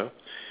also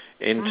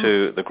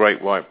into the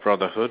Great White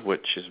Brotherhood,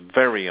 which is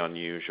very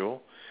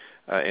unusual,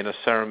 in a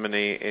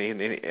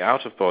ceremony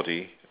out of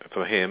body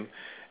for him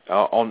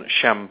on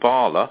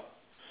Shambhala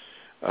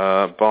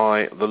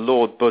by the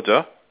Lord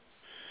Buddha.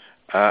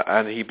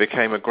 And he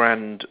became a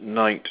Grand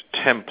Knight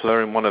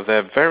Templar in one of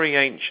their very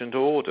ancient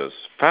orders,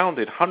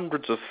 founded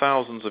hundreds of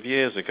thousands of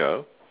years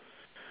ago,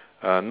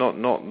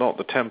 not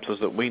the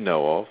Templars that we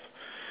know of.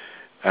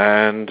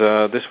 And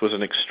this was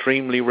an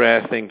extremely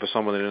rare thing for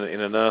someone in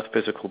an earth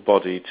physical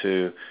body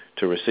to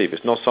receive.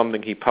 It's not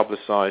something he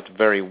publicized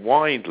very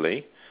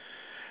widely.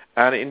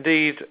 And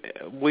indeed,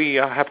 we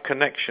have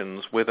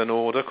connections with an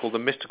order called the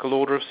Mystical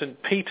Order of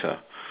St. Peter,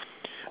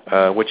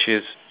 which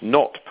is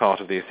not part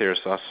of the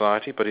Aetherius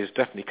Society, but is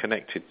definitely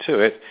connected to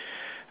it.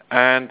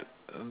 And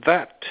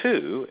that,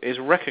 too, is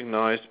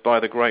recognized by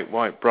the Great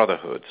White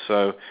Brotherhood.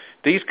 So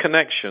these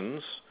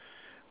connections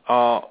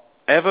are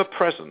ever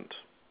present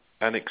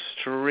and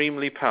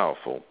extremely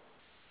powerful.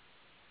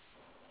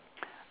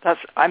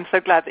 I'm so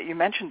glad that you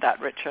mentioned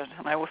that, Richard.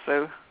 And I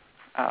also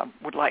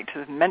would like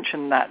to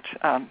mention that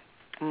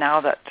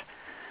now that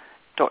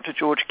Dr.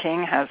 George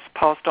King has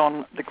passed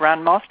on, the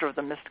Grand Master of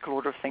the Mystical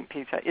Order of St.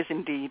 Peter is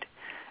indeed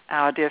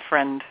our dear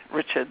friend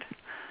Richard.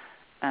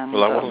 And,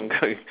 well, I wasn't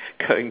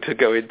going to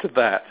go into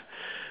that,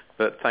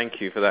 but thank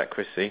you for that,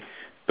 Chrissie.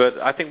 But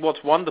I think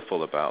what's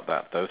wonderful about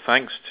that, though,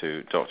 thanks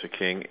to Dr.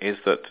 King, is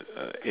that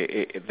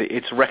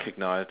it's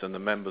recognized and the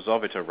members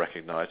of it are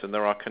recognized and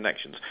there are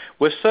connections.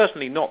 We're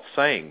certainly not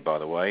saying, by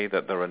the way,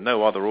 that there are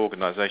no other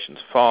organizations,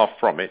 far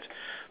from it,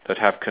 that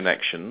have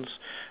connections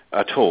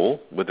at all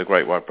with the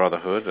Great White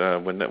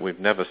Brotherhood. We've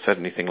never said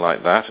anything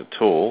like that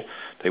at all.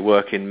 They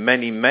work in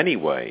many, many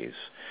ways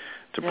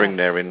to bring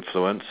their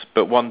influence,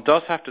 but one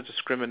does have to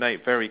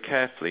discriminate very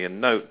carefully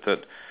and note that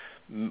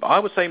I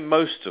would say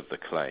most of the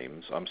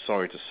claims, I'm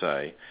sorry to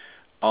say,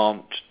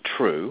 aren't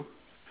true.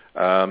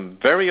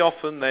 Very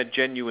often they're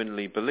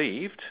genuinely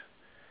believed.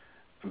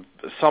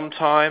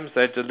 Sometimes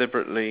they're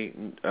deliberately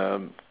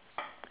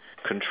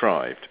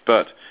contrived.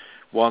 But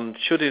one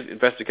should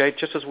investigate,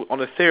 just as on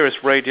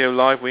Aetherius Radio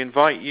Live, we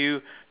invite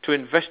you to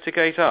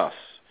investigate us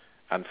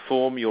and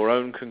form your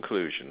own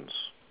conclusions.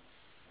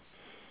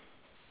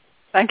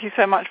 Thank you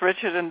so much,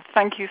 Richard, and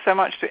thank you so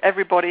much to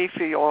everybody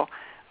for your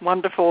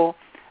wonderful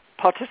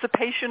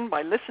participation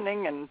by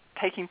listening and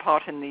taking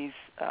part in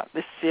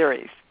this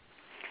series.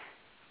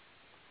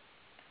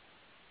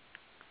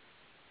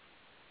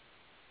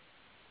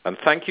 And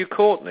thank you,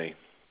 Courtney.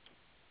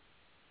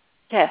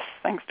 Yes,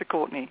 thanks to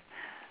Courtney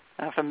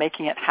for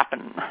making it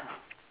happen.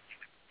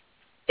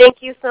 Thank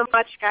you so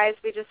much, guys.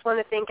 We just want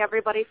to thank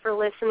everybody for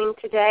listening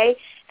today.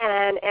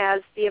 And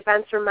as the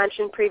events were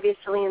mentioned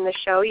previously in the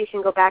show, you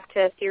can go back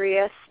to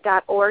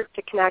Aetherius.org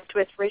to connect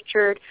with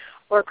Richard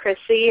or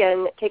Chrissie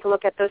and take a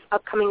look at those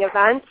upcoming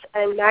events.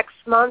 And next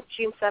month,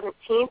 June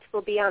 17th,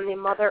 we'll be on the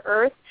Mother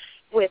Earth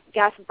with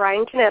guest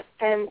Brian Knipp.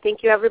 And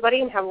thank you, everybody,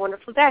 and have a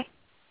wonderful day.